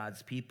against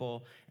God's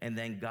people, and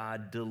then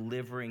God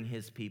delivering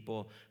his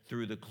people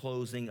through the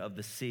closing of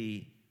the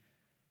sea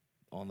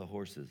on the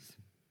horses.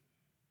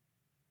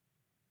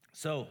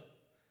 So,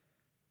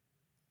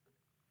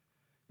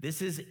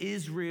 this is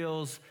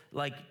Israel's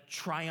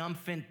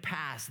triumphant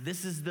past.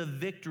 This is the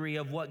victory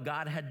of what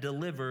God had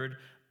delivered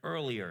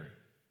earlier.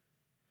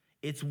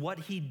 It's what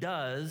he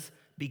does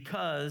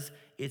because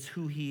it's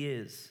who he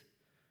is.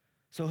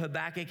 So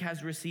Habakkuk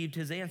has received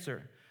his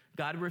answer.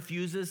 God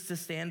refuses to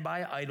stand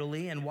by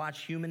idly and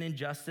watch human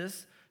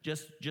injustice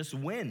just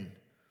win.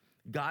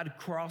 God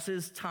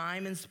crosses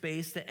time and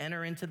space to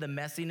enter into the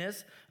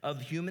messiness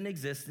of human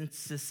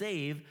existence to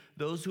save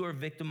those who are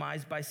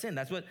victimized by sin.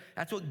 That's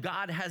what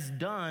God has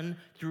done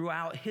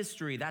throughout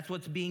history. That's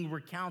what's being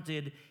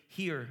recounted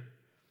here.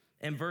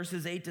 And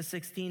verses 8 to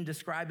 16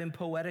 describe in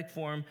poetic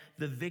form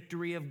the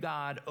victory of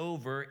God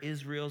over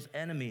Israel's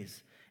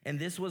enemies. And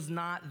this was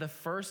not the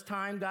first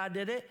time God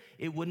did it.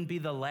 It wouldn't be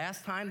the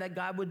last time that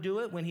God would do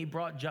it when he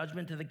brought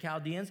judgment to the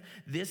Chaldeans.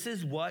 This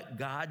is what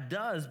God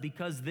does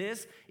because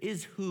this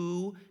is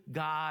who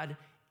God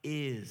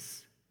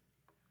is.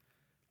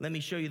 Let me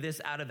show you this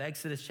out of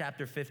Exodus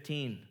chapter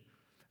 15.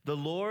 The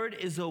Lord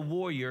is a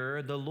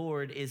warrior. The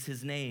Lord is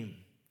his name.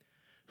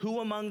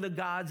 Who among the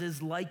gods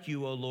is like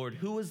you, O Lord?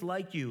 Who is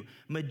like you?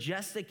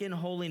 Majestic in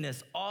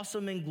holiness,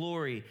 awesome in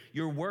glory.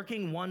 You're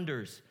working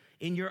wonders.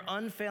 In your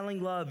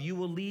unfailing love, you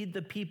will lead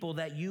the people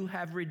that you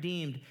have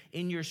redeemed.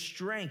 In your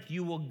strength,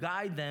 you will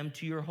guide them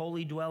to your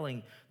holy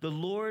dwelling. The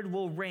Lord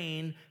will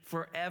reign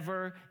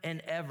forever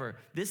and ever.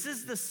 This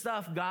is the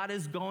stuff God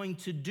is going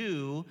to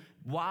do.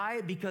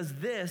 Why? Because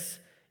this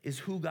is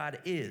who God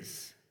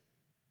is.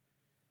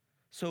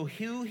 So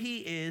who he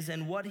is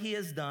and what he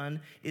has done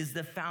is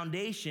the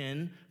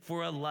foundation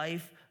for a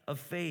life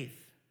of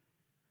faith.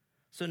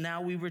 So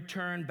now we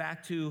return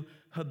back to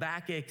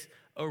Habakkuk's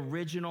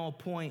original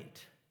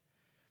point.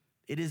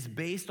 It is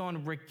based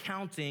on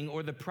recounting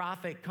or the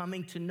prophet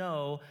coming to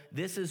know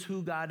this is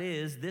who God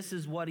is, this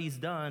is what he's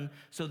done.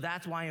 So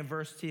that's why in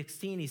verse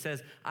 16 he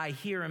says, I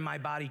hear and my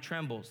body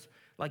trembles.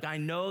 Like I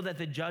know that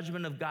the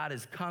judgment of God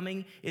is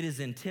coming. It is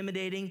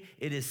intimidating.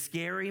 It is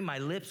scary. My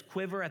lips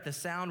quiver at the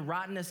sound.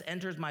 Rottenness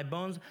enters my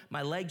bones.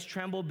 My legs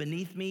tremble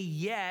beneath me.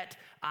 Yet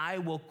I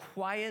will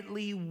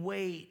quietly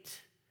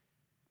wait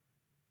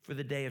for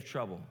the day of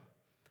trouble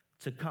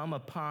to come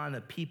upon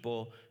a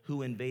people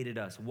who invaded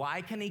us.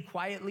 Why can he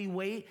quietly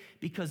wait?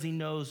 Because he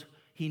knows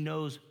he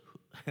knows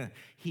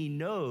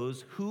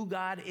who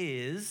God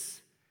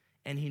is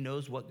and he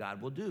knows what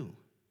God will do.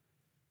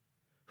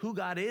 Who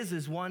God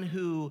is one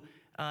who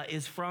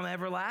is from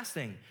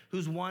everlasting,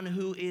 who's one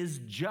who is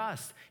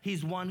just.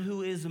 He's one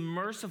who is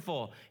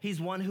merciful. He's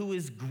one who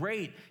is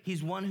great.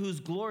 He's one who's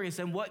glorious.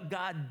 And what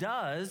God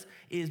does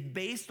is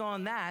based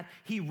on that,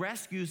 he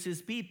rescues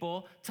his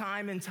people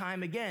time and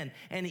time again.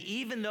 And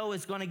even though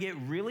it's going to get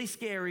really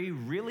scary,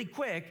 really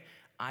quick,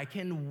 I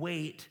can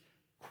wait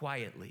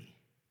quietly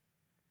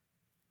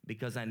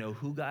because I know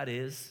who God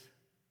is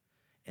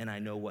and I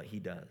know what he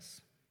does.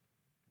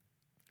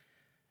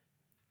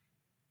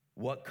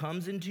 What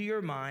comes into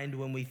your mind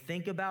when we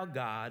think about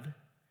God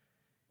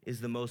is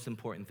the most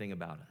important thing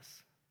about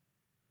us.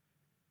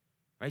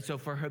 Right? So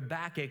for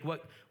Habakkuk,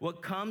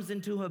 what comes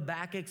into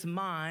Habakkuk's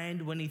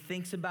mind when he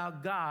thinks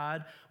about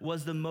God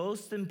was the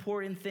most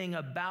important thing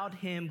about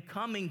him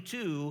coming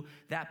to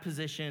that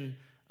position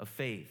of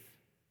faith.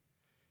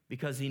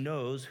 Because he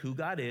knows who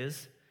God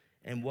is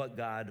and what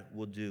God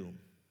will do.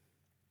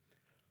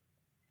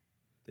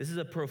 This is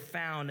a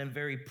profound and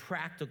very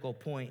practical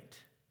point.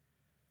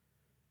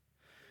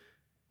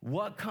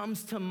 What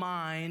comes to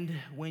mind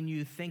when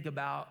you think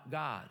about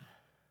God?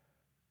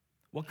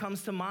 What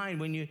comes to mind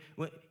when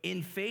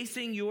in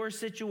facing your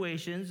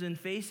situations, in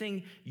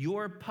facing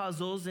your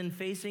puzzles, in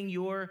facing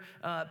your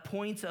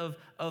points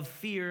of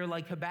fear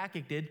like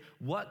Habakkuk did,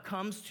 what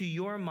comes to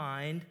your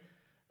mind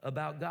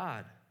about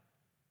God?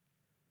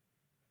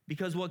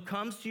 Because what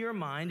comes to your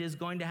mind is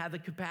going to have the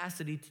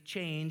capacity to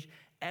change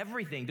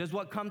everything. Does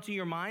what come to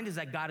your mind is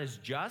that God is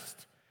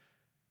just?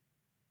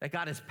 That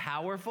God is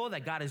powerful,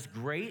 that God is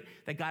great,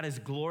 that God is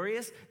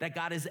glorious, that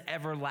God is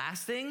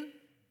everlasting?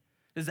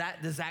 Does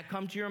that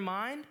come to your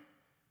mind?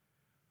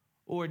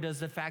 Or does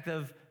the fact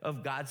of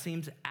God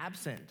seems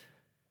absent?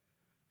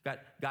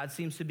 God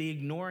seems to be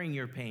ignoring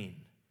your pain.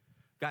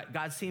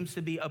 God seems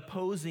to be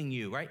opposing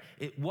you, right?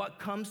 What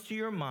comes to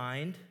your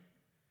mind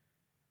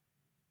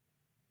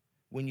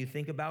when you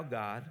think about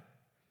God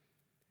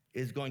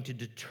is going to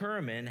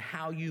determine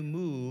how you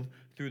move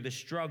through the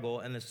struggle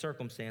and the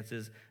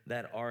circumstances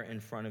that are in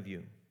front of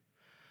you.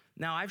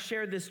 Now, I've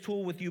shared this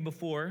tool with you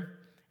before,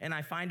 and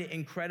I find it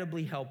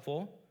incredibly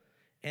helpful,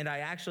 and I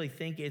actually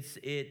think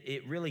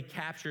it really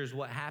captures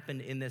what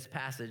happened in this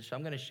passage, so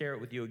I'm going to share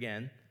it with you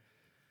again.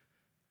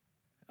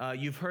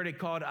 You've heard it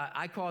called,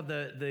 I call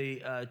it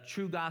the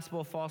true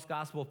gospel, false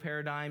gospel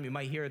paradigm. You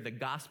might hear the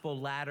gospel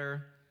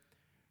ladder,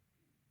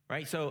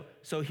 right? So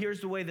here's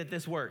the way that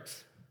this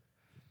works.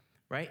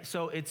 Right?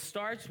 So it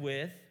starts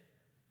with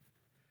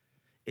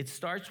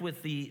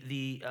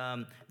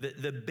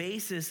the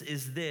basis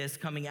is this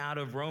coming out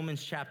of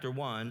Romans chapter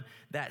 1,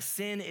 that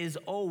sin is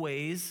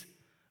always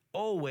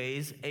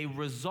a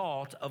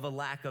result of a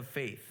lack of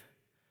faith,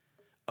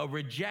 a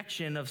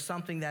rejection of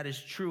something that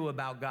is true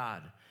about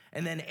God.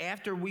 And then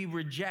after we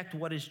reject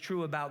what is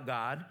true about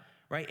God,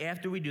 right,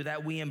 after we do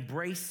that, we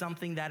embrace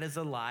something that is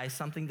a lie,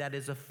 something that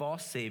is a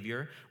false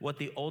savior, what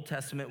the Old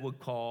Testament would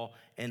call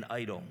an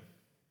idol.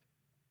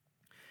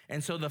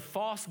 And so the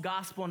false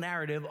gospel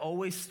narrative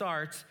always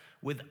starts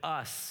with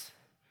us.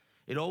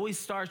 It always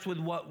starts with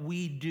what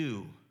we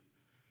do,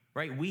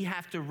 right? We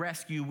have to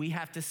rescue, we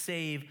have to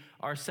save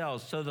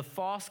ourselves. So the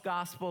false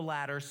gospel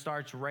ladder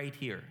starts right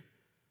here,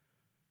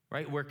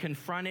 right? We're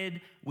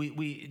confronted.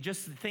 We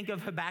just think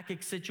of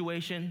Habakkuk's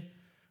situation,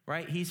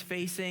 right? He's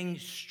facing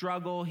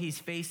struggle. He's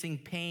facing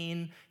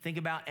pain. Think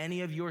about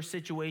any of your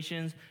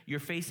situations. You're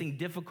facing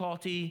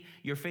difficulty.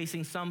 You're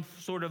facing some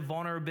sort of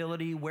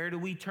vulnerability. Where do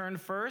we turn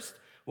first?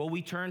 Well,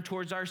 we turn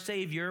towards our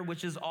Savior,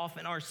 which is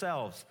often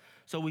ourselves.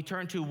 So we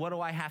turn to, what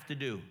do I have to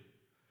do?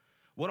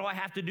 What do I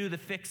have to do to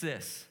fix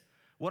this?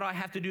 What do I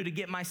have to do to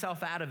get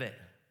myself out of it?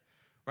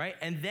 Right?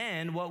 And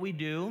then what we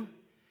do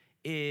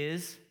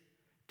is,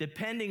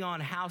 depending on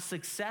how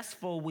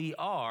successful we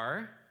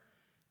are,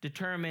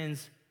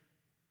 determines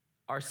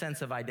our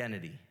sense of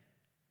identity.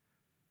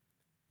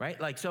 Right?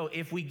 Like, so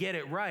if we get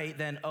it right,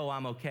 then, oh,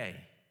 I'm okay.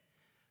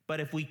 But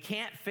if we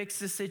can't fix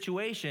the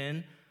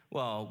situation,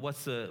 well,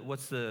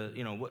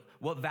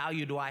 what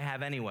value do I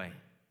have anyway?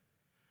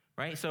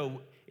 Right?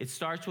 So it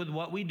starts with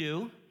what we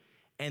do,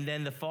 and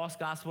then the false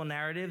gospel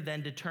narrative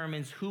then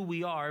determines who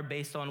we are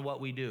based on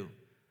what we do.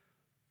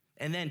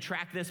 And then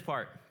track this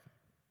part.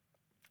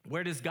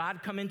 Where does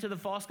God come into the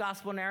false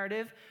gospel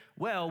narrative?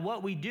 Well,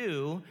 what we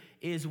do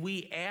is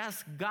we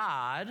ask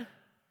God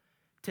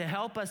to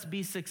help us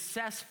be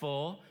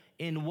successful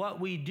in what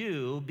we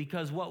do,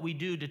 because what we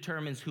do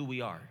determines who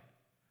we are.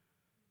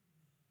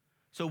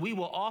 So we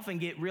will often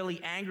get really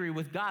angry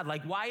with God.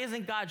 Like, why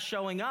isn't God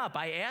showing up?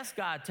 I asked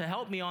God to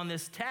help me on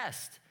this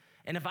test.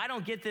 And if I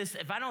don't get this,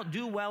 if I don't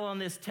do well on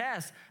this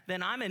test,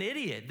 then I'm an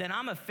idiot. Then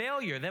I'm a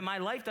failure. Then my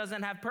life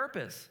doesn't have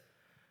purpose.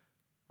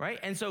 Right?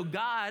 And so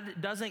God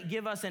doesn't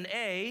give us an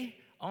A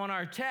on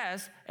our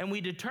test, and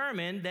we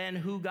determine then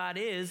who God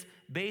is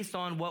based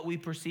on what we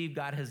perceive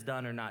God has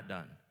done or not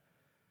done.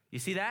 You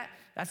see that?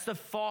 That's the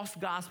false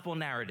gospel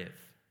narrative.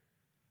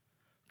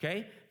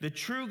 Okay? The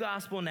true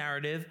gospel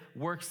narrative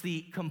works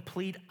the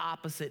complete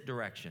opposite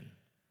direction.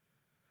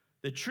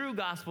 The true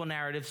gospel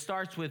narrative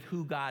starts with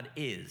who God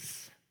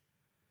is.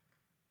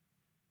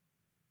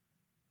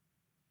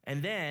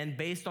 And then,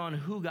 based on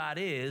who God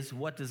is,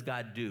 what does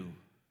God do?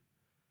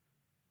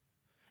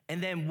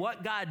 And then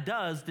what God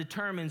does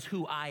determines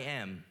who I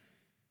am.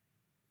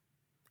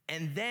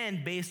 And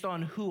then, based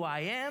on who I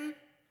am,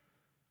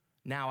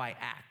 now I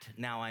act,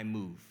 now I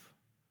move.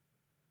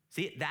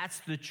 See, that's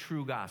the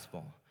true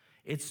gospel.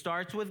 It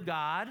starts with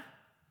God,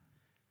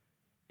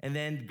 and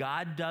then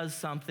God does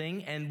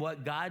something, and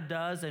what God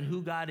does and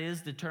who God is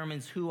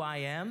determines who I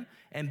am.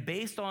 And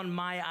based on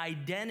my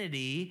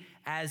identity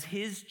as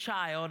his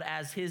child,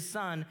 as his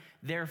son,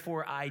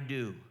 therefore I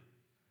do.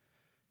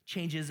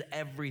 Changes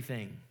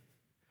everything.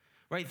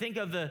 Right? Think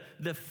of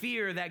the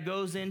fear that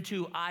goes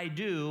into I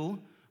do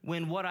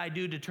when what I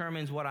do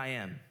determines what I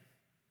am.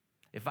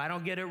 If I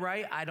don't get it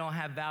right, I don't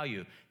have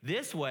value.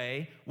 This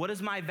way, what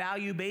is my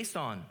value based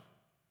on?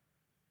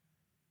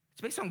 It's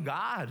based on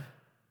God.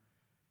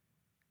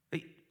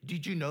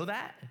 Did you know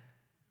that?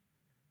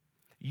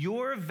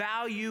 Your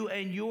value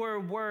and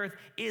your worth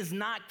is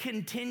not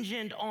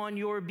contingent on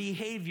your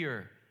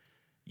behavior.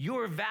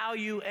 Your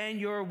value and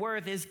your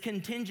worth is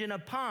contingent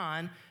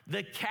upon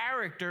the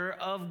character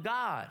of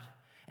God.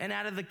 And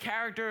out of the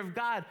character of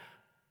God,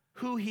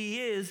 who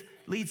he is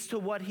leads to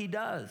what he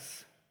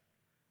does.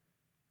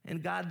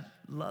 And God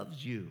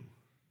loves you.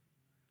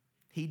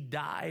 He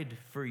died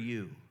for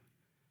you.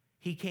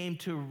 He came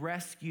to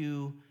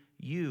rescue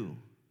you.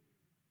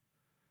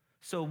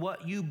 So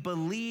what you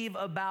believe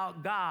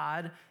about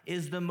God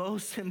is the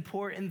most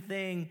important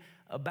thing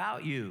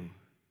about you.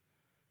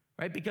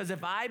 Right? Because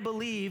if I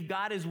believe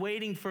God is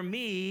waiting for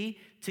me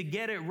to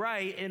get it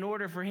right in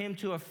order for him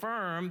to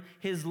affirm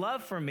his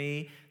love for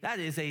me, that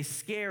is a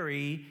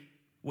scary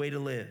way to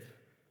live.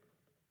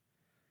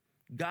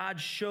 God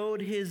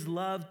showed his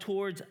love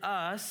towards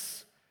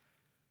us.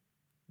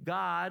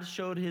 God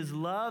showed his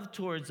love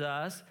towards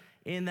us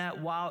in that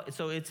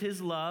so it's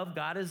his love,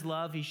 God is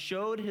love. He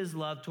showed his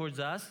love towards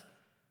us,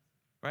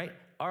 right?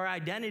 Our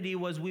identity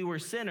was we were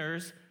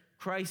sinners.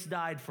 Christ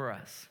died for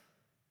us.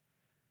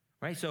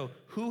 Right? So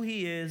who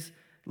he is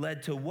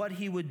led to what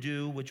he would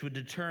do, which would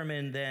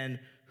determine then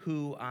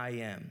who I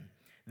am.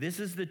 This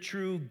is the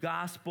true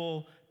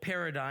gospel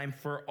paradigm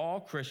for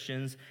all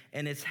Christians,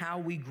 and it's how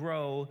we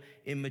grow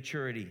in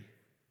maturity.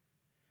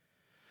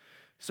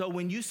 So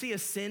when you see a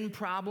sin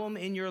problem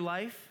in your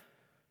life,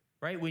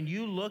 right? When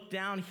you look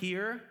down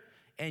here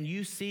and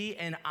you see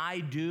an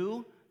I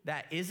do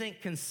that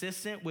isn't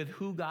consistent with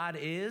who God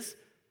is,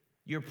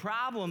 your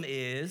problem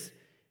is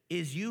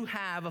you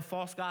have a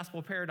false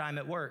gospel paradigm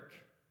at work,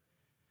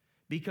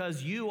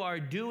 because you are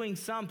doing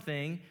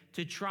something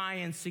to try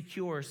and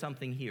secure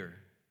something here.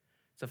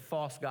 It's a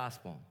false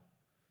gospel,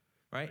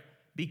 right?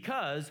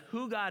 Because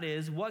who God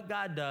is, what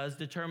God does,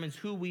 determines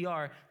who we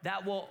are.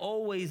 That will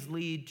always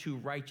lead to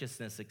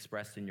righteousness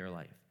expressed in your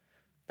life.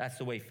 That's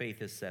the way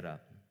faith is set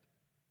up.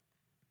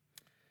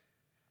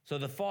 So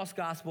the false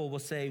gospel will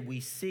say we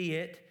see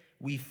it,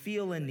 we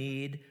feel a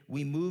need,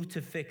 we move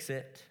to fix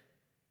it.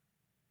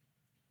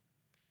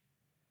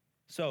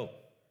 So,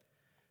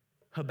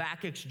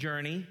 Habakkuk's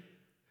journey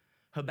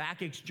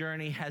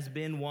has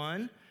been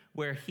one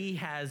where he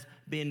has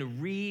been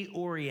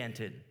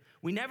reoriented.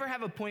 We never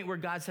have a point where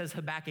God says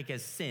Habakkuk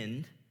has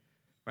sinned,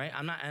 right?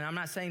 I'm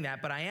not saying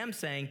that, but I am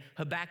saying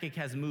Habakkuk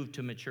has moved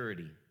to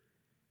maturity,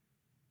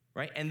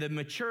 right? And the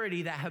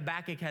maturity that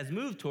Habakkuk has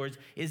moved towards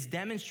is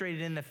demonstrated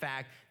in the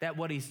fact that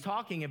what he's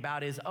talking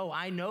about is, oh,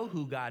 I know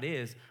who God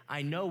is.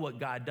 I know what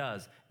God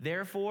does.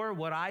 Therefore,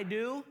 what I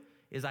do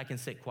is I can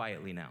sit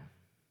quietly now.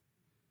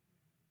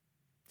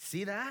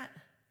 See that?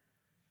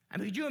 I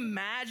mean, could you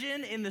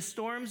imagine in the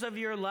storms of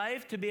your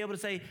life to be able to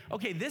say,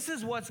 okay, this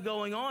is what's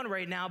going on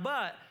right now,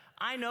 but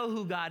I know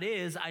who God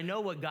is, I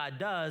know what God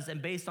does, and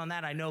based on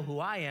that, I know who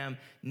I am.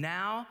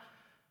 Now,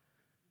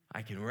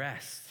 I can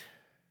rest.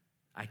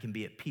 I can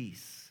be at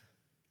peace.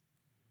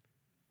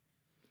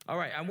 All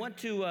right, I want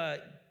to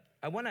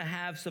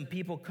have some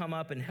people come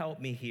up and help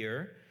me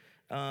here.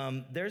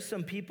 There's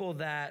some people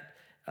that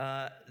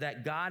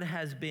God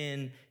has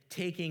been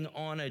taking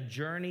on a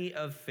journey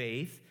of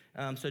faith.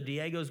 So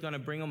Diego's going to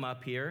bring them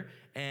up here.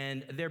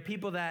 And they're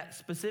people that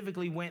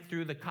specifically went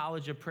through the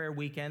College of Prayer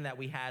weekend that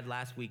we had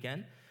last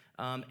weekend.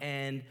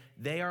 And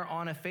they are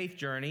on a faith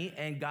journey,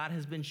 and God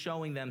has been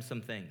showing them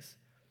some things,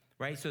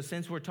 right? So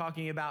since we're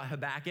talking about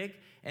Habakkuk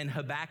and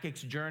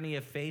Habakkuk's journey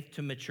of faith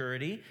to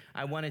maturity,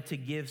 I wanted to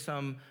give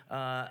some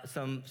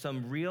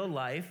real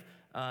life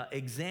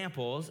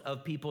examples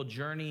of people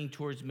journeying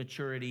towards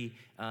maturity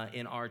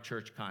in our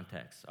church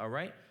context, all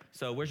right?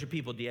 So where's your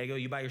people, Diego?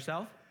 You by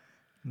yourself?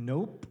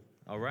 Nope.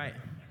 All right.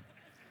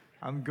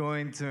 I'm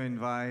going to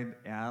invite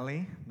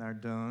Ali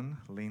Nardone,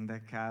 Linda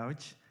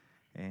Couch,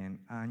 and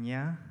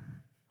Anya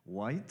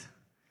White.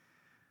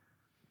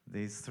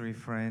 These three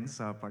friends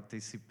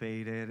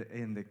participated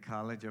in the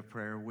College of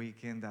Prayer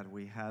weekend that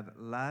we had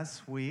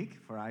last week,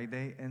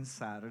 Friday and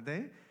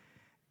Saturday.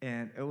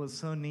 And it was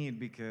so neat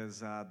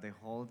because the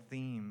whole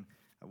theme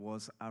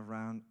was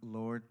around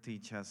Lord,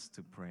 teach us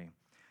to pray.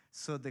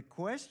 So the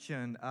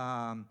question,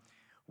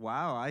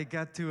 wow, I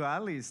got two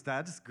Ali's.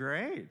 That's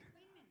great. Wait a minute,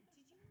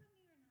 did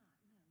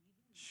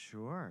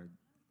you want me or not?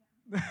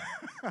 No, you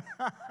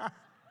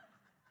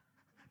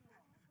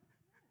didn't.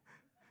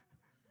 Sure.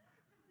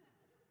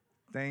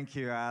 Thank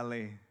you,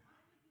 Ali.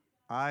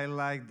 I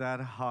like that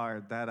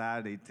heart, that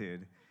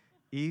attitude.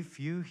 If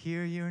you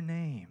hear your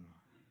name.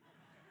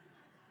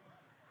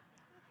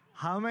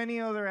 How many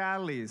other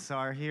Ali's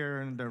are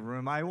here in the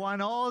room? I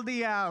want all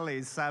the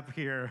Ali's up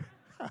here.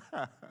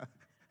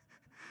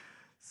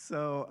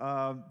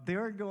 So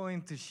they're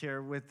going to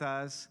share with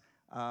us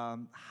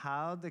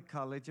how the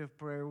College of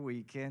Prayer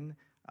weekend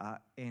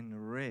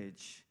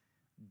enrich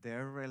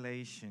their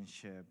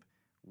relationship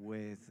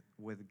with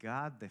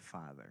God the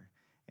Father.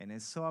 And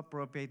it's so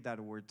appropriate that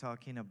we're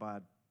talking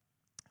about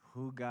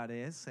who God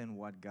is and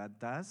what God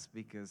does,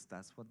 because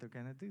that's what they're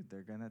going to do.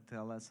 They're going to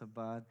tell us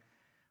about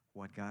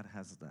what God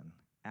has done.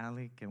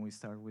 Ali, can we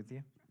start with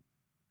you?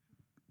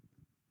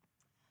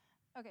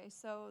 Okay,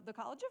 so the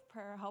College of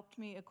Prayer helped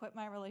me equip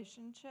my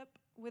relationship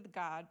with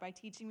God by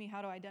teaching me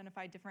how to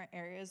identify different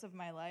areas of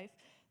my life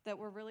that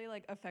were really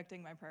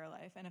affecting my prayer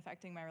life and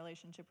affecting my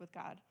relationship with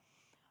God.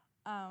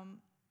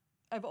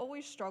 I've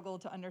always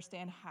struggled to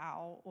understand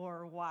how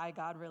or why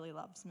God really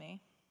loves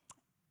me.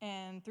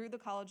 And through the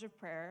College of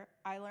Prayer,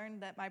 I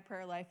learned that my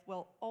prayer life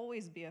will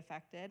always be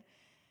affected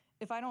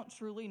if I don't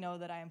truly know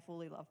that I am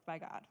fully loved by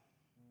God.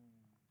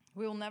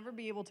 We will never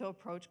be able to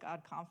approach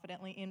God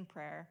confidently in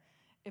prayer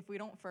if we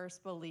don't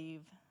first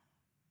believe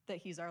that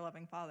He's our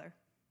loving Father.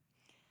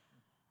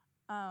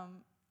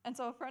 And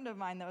so a friend of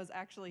mine that was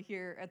actually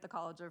here at the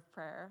College of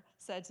Prayer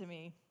said to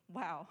me,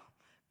 "Wow,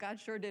 God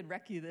sure did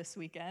wreck you this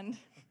weekend."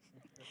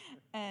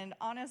 And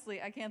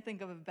honestly, I can't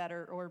think of a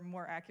better or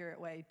more accurate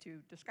way to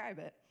describe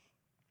it.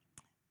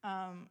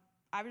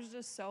 I was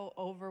just so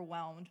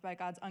overwhelmed by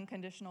God's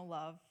unconditional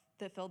love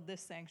that filled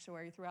this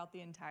sanctuary throughout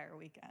the entire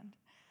weekend.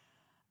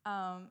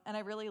 And I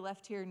really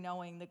left here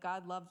knowing that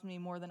God loves me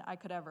more than I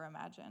could ever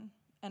imagine.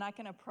 And I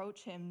can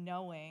approach Him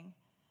knowing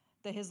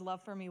that His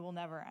love for me will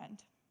never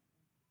end.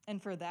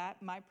 And for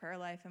that, my prayer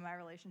life and my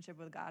relationship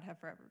with God have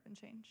forever been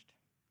changed.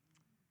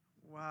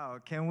 Wow,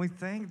 can we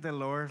thank the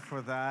Lord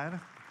for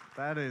that?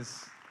 That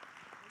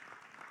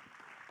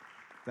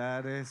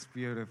is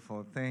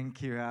beautiful.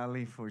 Thank you,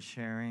 Ali, for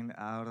sharing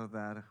out of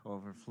that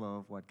overflow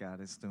of what God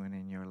is doing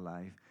in your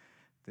life.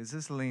 This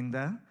is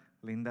Linda.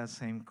 Linda,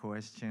 same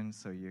question,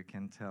 so you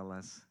can tell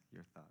us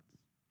your thoughts.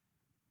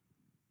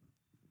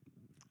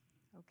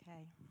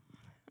 Okay.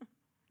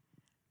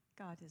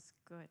 God is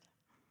good.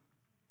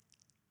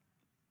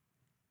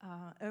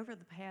 Over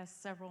the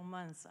past several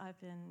months, I've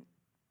been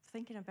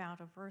thinking about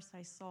a verse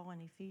I saw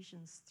in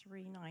Ephesians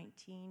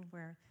 3:19,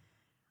 where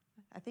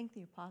I think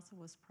the apostle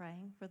was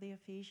praying for the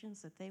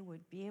Ephesians that they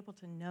would be able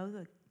to know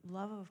the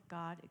love of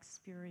God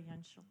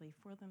experientially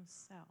for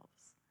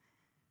themselves,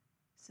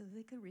 so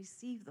they could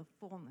receive the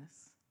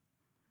fullness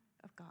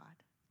of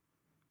God.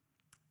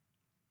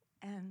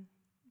 And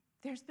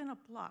there's been a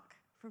block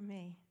for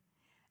me.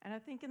 And I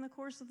think in the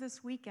course of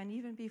this weekend,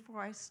 even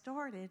before I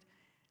started,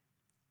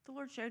 the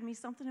Lord showed me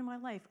something in my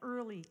life,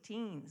 early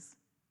teens,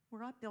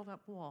 where I built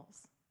up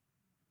walls.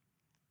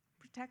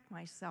 Protect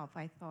myself,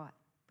 I thought,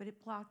 but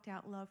it blocked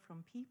out love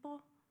from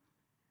people,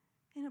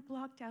 and it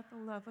blocked out the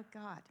love of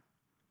God.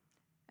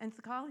 And at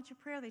the College of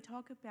Prayer, they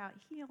talk about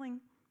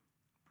healing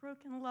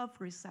broken love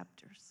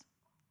receptors.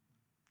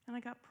 And I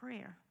got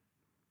prayer.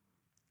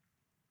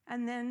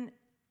 And then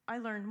I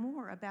learned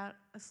more about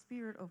a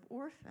spirit of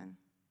orphan,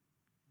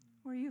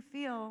 where you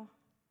feel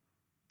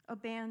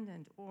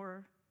abandoned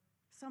or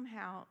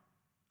somehow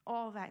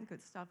all that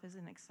good stuff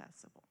isn't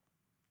accessible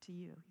to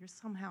you. You're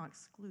somehow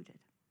excluded.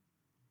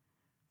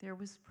 There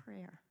was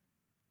prayer.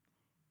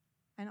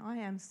 And I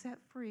am set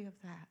free of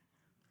that.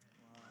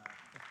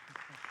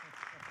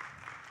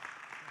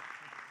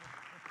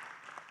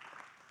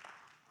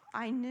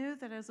 I knew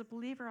that as a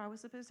believer, I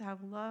was supposed to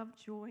have love,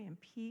 joy, and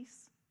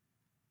peace.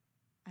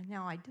 And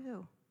now I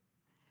do.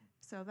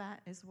 So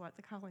that is what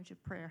the College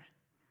of Prayer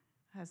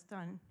has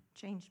done,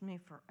 changed me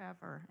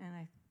forever.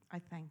 And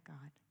I thank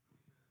God.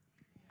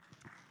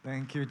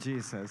 Thank you,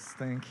 Jesus.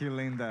 Thank you,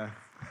 Linda.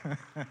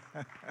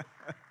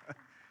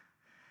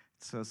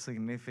 It's so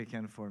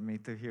significant for me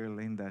to hear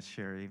Linda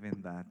share even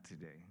that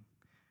today.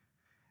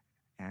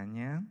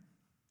 Anya?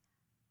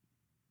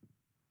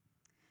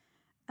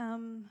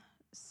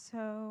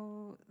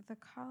 So the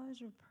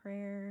College of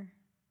Prayer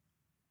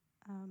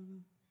was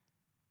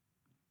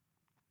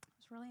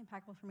really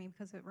impactful for me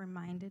because it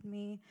reminded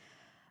me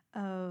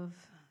of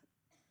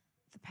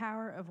the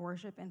power of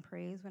worship and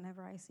praise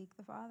whenever I seek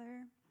the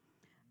Father,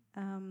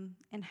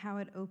 and how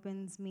it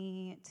opens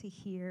me to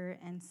hear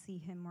and see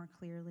Him more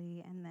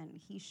clearly, and then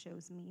He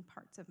shows me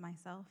parts of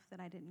myself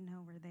that I didn't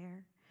know were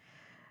there.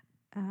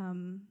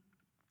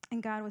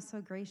 And God was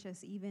so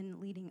gracious, even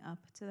leading up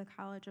to the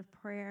College of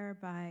Prayer,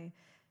 by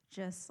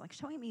just like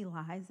showing me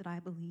lies that I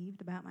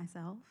believed about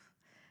myself,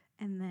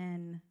 and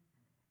then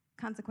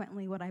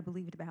consequently what I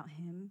believed about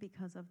Him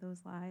because of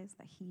those lies,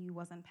 that He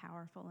wasn't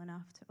powerful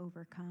enough to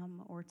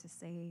overcome or to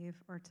save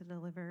or to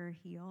deliver or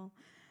heal.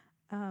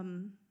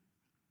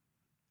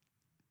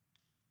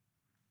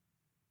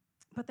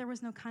 But there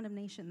was no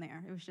condemnation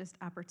there. It was just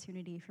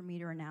opportunity for me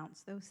to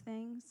renounce those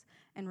things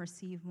and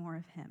receive more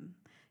of Him.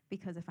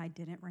 Because if I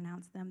didn't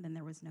renounce them, then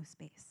there was no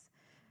space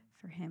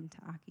for Him to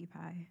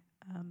occupy.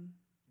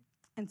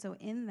 And so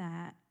in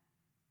that,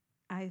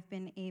 I've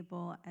been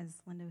able, as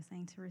Linda was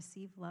saying, to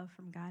receive love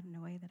from God in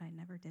a way that I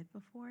never did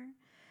before,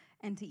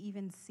 and to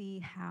even see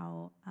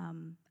how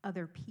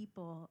other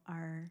people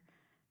are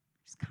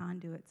just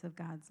conduits of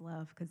God's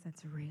love, because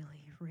that's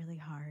really, really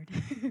hard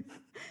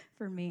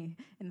for me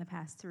in the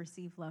past to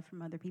receive love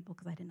from other people,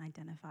 because I didn't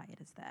identify it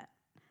as that.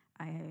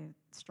 I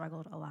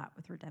struggled a lot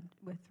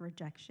with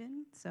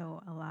rejection,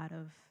 so a lot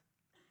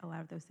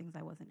of those things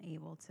I wasn't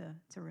able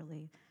to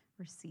really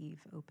receive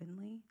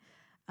openly.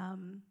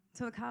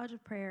 So the College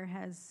of Prayer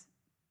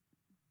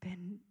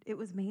it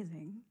was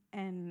amazing,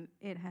 and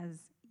it has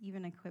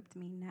even equipped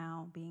me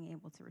now being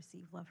able to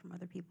receive love from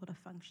other people to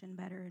function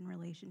better in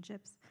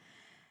relationships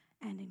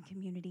and in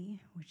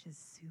community, which is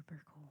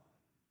super cool.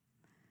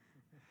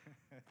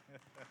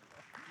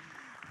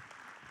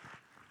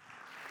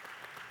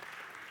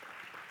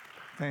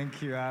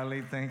 Thank you,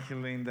 Ali. Thank you,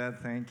 Linda.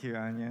 Thank you,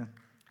 Anya.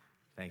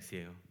 Thanks,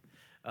 you.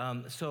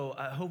 So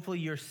hopefully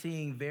you're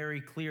seeing very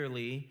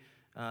clearly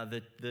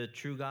the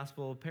true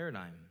gospel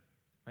paradigm,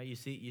 right? You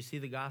see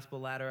the gospel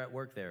ladder at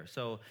work there.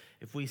 So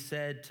if we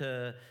said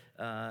to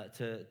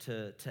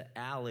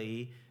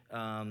Ali,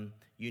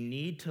 you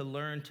need to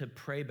learn to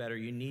pray better.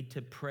 You need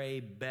to pray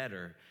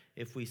better.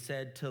 If we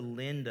said to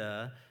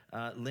Linda,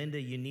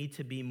 you need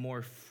to be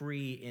more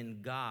free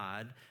in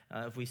God.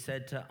 If we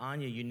said to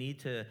Anya, you need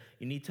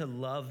to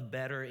love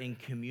better in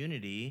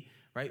community,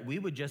 right? We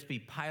would just be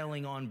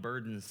piling on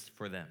burdens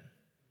for them,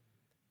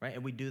 right?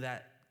 And we do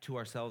that to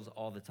ourselves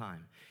all the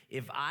time.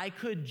 If I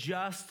could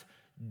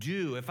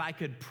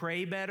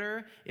pray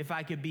better, if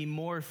I could be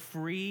more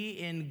free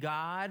in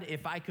God,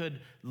 if I could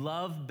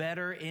love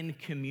better in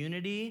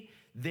community,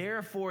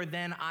 therefore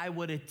then I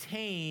would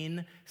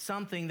attain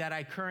something that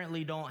I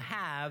currently don't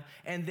have,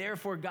 and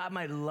therefore God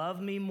might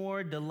love me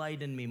more,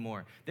 delight in me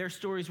more. Their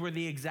stories were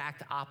the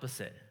exact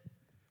opposite,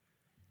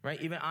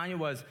 right? Even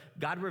Anya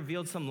God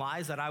revealed some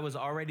lies that I was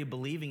already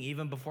believing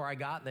even before I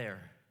got there.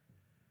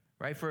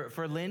 Right?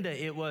 For Linda,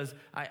 it was,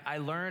 I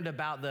learned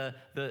about the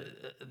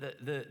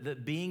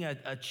being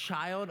a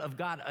child of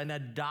God, an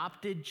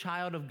adopted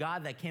child of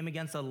God that came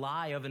against a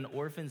lie of an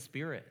orphan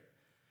spirit.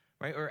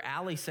 Right? Or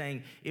Ali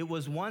saying, it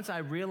was once I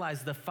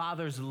realized the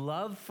Father's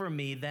love for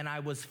me, then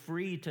I was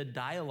free to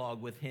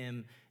dialogue with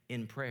Him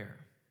in prayer.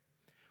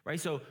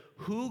 Right? So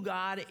who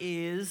God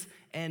is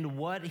and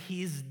what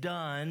He's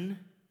done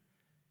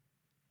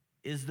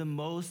is the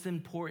most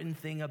important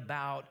thing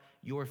about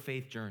your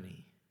faith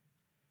journey.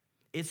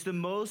 It's the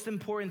most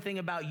important thing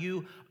about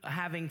you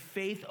having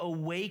faith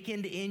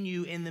awakened in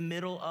you in the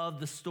middle of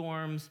the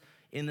storms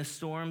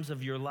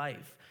of your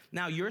life.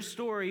 Now, your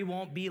story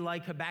won't be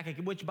like Habakkuk,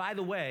 which, by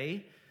the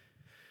way,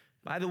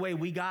 By the way,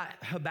 we got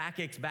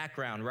Habakkuk's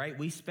background, right?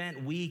 We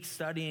spent weeks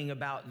studying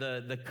about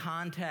the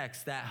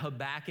context that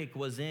Habakkuk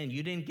was in.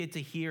 You didn't get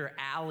to hear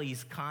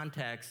Allie's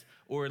context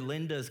or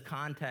Linda's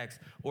context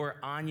or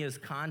Anya's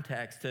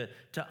context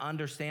to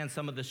understand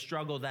some of the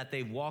struggle that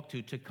they've walked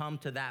to come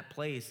to that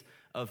place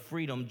of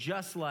freedom,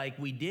 just like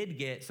we did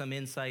get some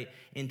insight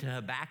into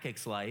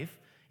Habakkuk's life,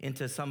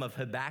 into some of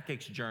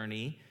Habakkuk's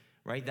journey,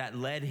 right, that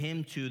led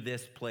him to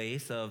this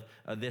place of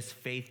this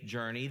faith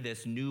journey,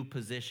 this new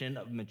position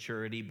of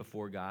maturity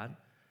before God.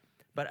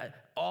 But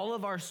all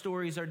of our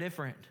stories are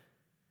different,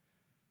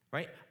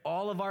 right?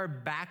 All of our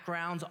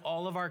backgrounds,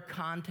 all of our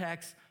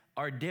contexts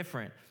are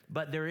different,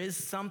 but there is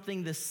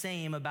something the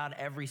same about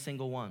every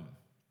single one.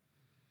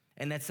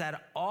 And that's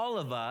that all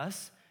of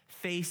us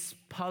face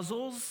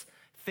puzzles,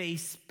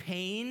 face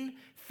pain,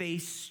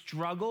 face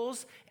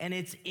struggles, and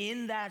it's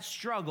in that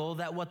struggle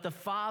that what the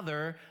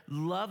Father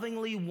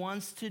lovingly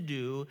wants to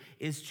do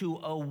is to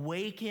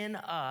awaken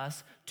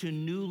us to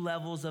new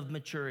levels of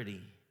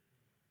maturity,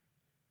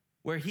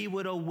 where he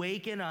would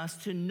awaken us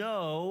to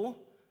know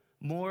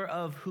more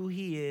of who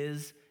he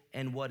is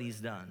and what he's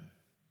done.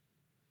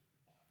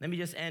 Let me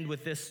just end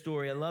with this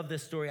story. I love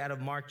this story out of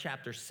Mark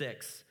chapter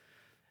 6.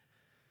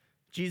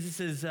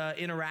 Jesus is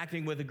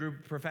interacting with a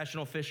group of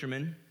professional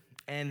fishermen,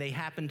 and they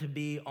happen to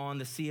be on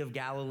the Sea of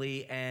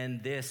Galilee,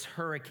 and this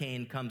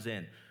hurricane comes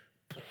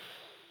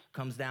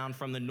down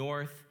from the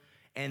north,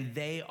 and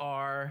they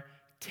are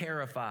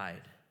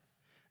terrified.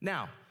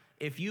 Now,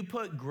 if you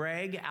put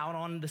Greg out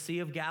on the Sea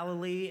of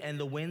Galilee and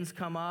the winds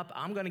come up,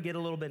 I'm going to get a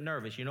little bit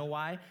nervous. You know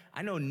why?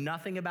 I know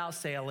nothing about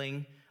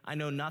sailing. I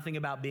know nothing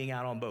about being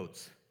out on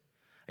boats.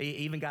 I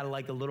even got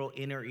a little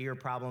inner ear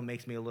problem,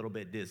 makes me a little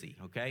bit dizzy,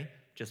 okay?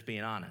 Just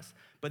being honest.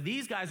 But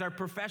these guys are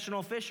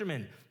professional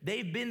fishermen.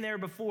 They've been there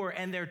before,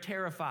 and they're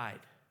terrified,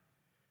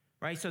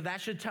 right? So that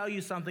should tell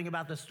you something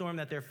about the storm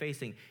that they're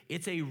facing.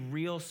 It's a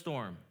real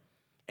storm,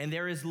 and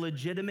there is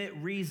legitimate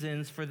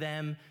reasons for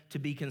them to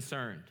be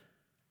concerned,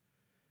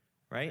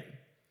 right?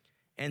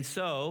 And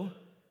so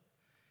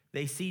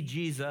they see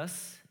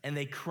Jesus, and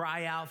they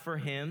cry out for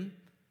him,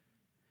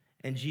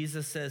 and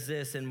Jesus says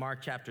this in Mark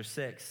chapter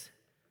 6.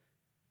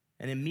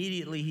 And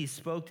immediately he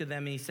spoke to them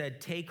and he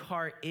said, "Take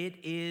heart, it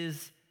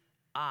is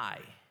I.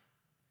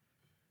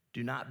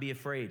 Do not be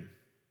afraid."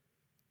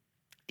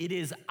 It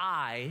is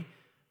I.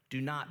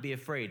 Do not be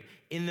afraid.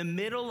 In the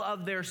middle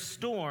of their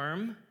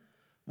storm,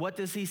 what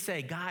does he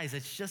say? Guys,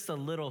 it's just a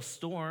little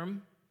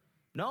storm.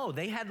 No,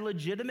 they had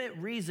legitimate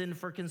reason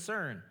for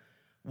concern.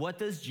 What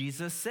does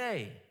Jesus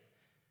say?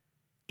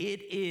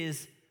 It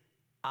is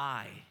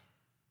I.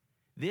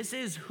 This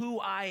is who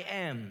I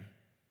am.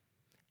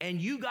 And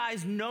you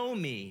guys know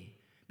me.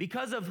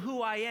 Because of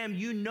who I am,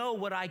 you know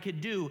what I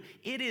could do.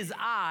 It is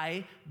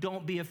I,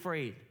 don't be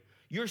afraid.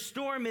 Your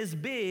storm is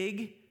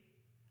big,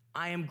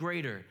 I am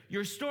greater.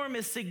 Your storm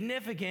is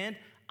significant,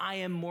 I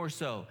am more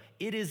so.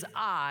 It is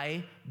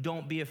I,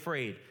 don't be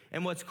afraid.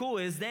 And what's cool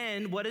is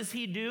then, what does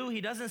he do? He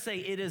doesn't say,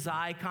 it is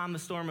I, calm the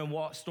storm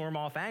and storm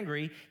off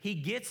angry. He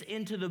gets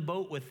into the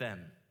boat with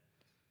them.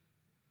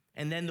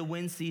 And then the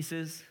wind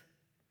ceases.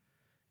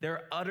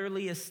 They're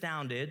utterly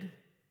astounded.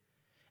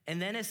 And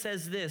then it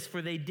says this,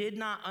 for they did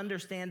not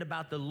understand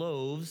about the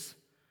loaves,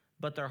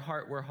 but their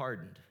heart were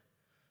hardened.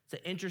 It's an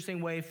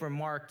interesting way for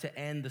Mark to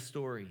end the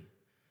story.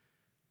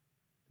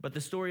 But the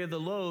story of the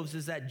loaves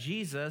is that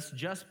Jesus,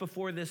 just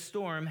before this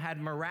storm, had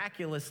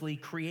miraculously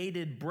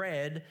created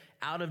bread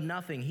out of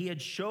nothing. He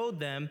had showed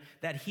them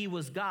that he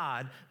was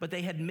God, but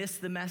they had missed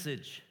the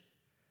message.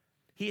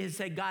 He had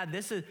said,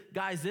 this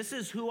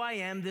is who I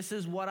am, this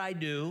is what I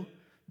do,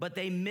 but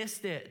they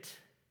missed it.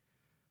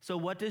 So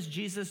what does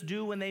Jesus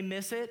do when they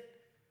miss it?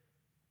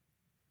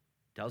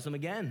 Tells them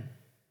again.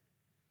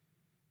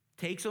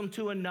 Takes them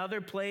to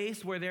another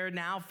place where they're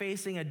now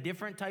facing a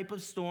different type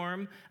of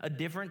storm, a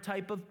different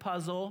type of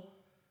puzzle.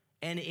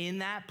 And in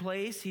that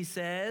place, he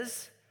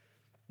says,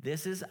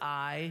 this is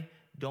I,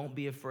 don't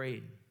be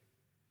afraid.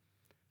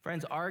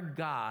 Friends, our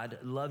God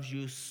loves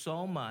you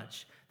so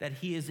much that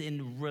he is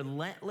in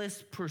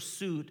relentless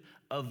pursuit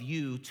of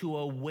you to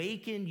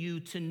awaken you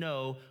to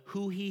know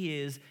who he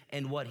is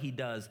and what he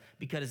does,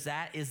 because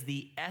that is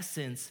the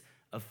essence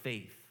of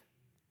faith.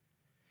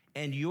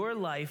 And your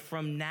life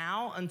from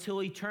now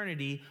until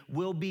eternity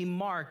will be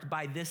marked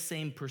by this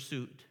same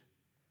pursuit.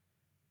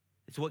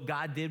 It's what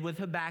God did with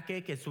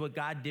Habakkuk. It's what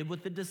God did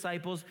with the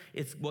disciples.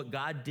 It's what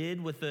God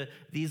did with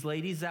these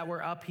ladies that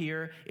were up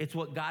here. It's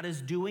what God is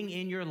doing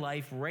in your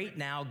life right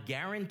now,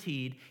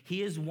 guaranteed.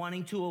 He is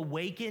wanting to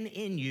awaken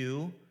in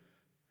you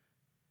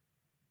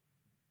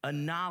a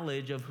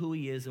knowledge of who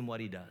he is and what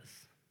he does.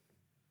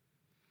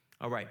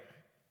 All right.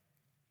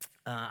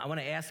 I want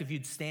to ask if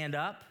you'd stand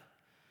up.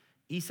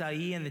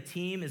 Isai and the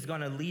team is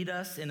going to lead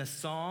us in a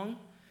song.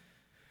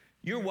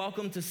 You're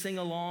welcome to sing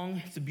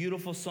along. It's a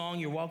beautiful song.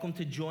 You're welcome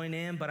to join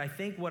in. But I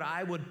think what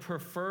I would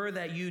prefer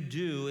that you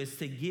do is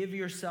to give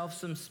yourself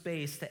some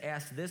space to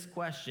ask this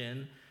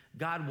question: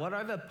 God, what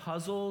are the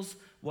puzzles?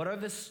 What are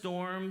the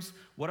storms?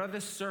 What are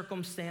the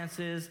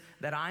circumstances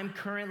that I'm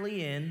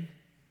currently in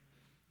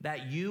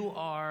that you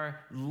are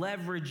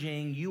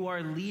leveraging, you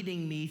are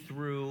leading me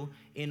through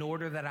in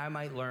order that I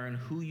might learn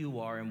who you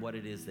are and what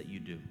it is that you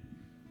do?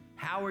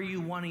 How are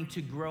you wanting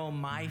to grow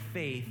my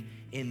faith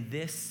in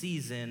this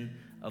season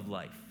of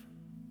life?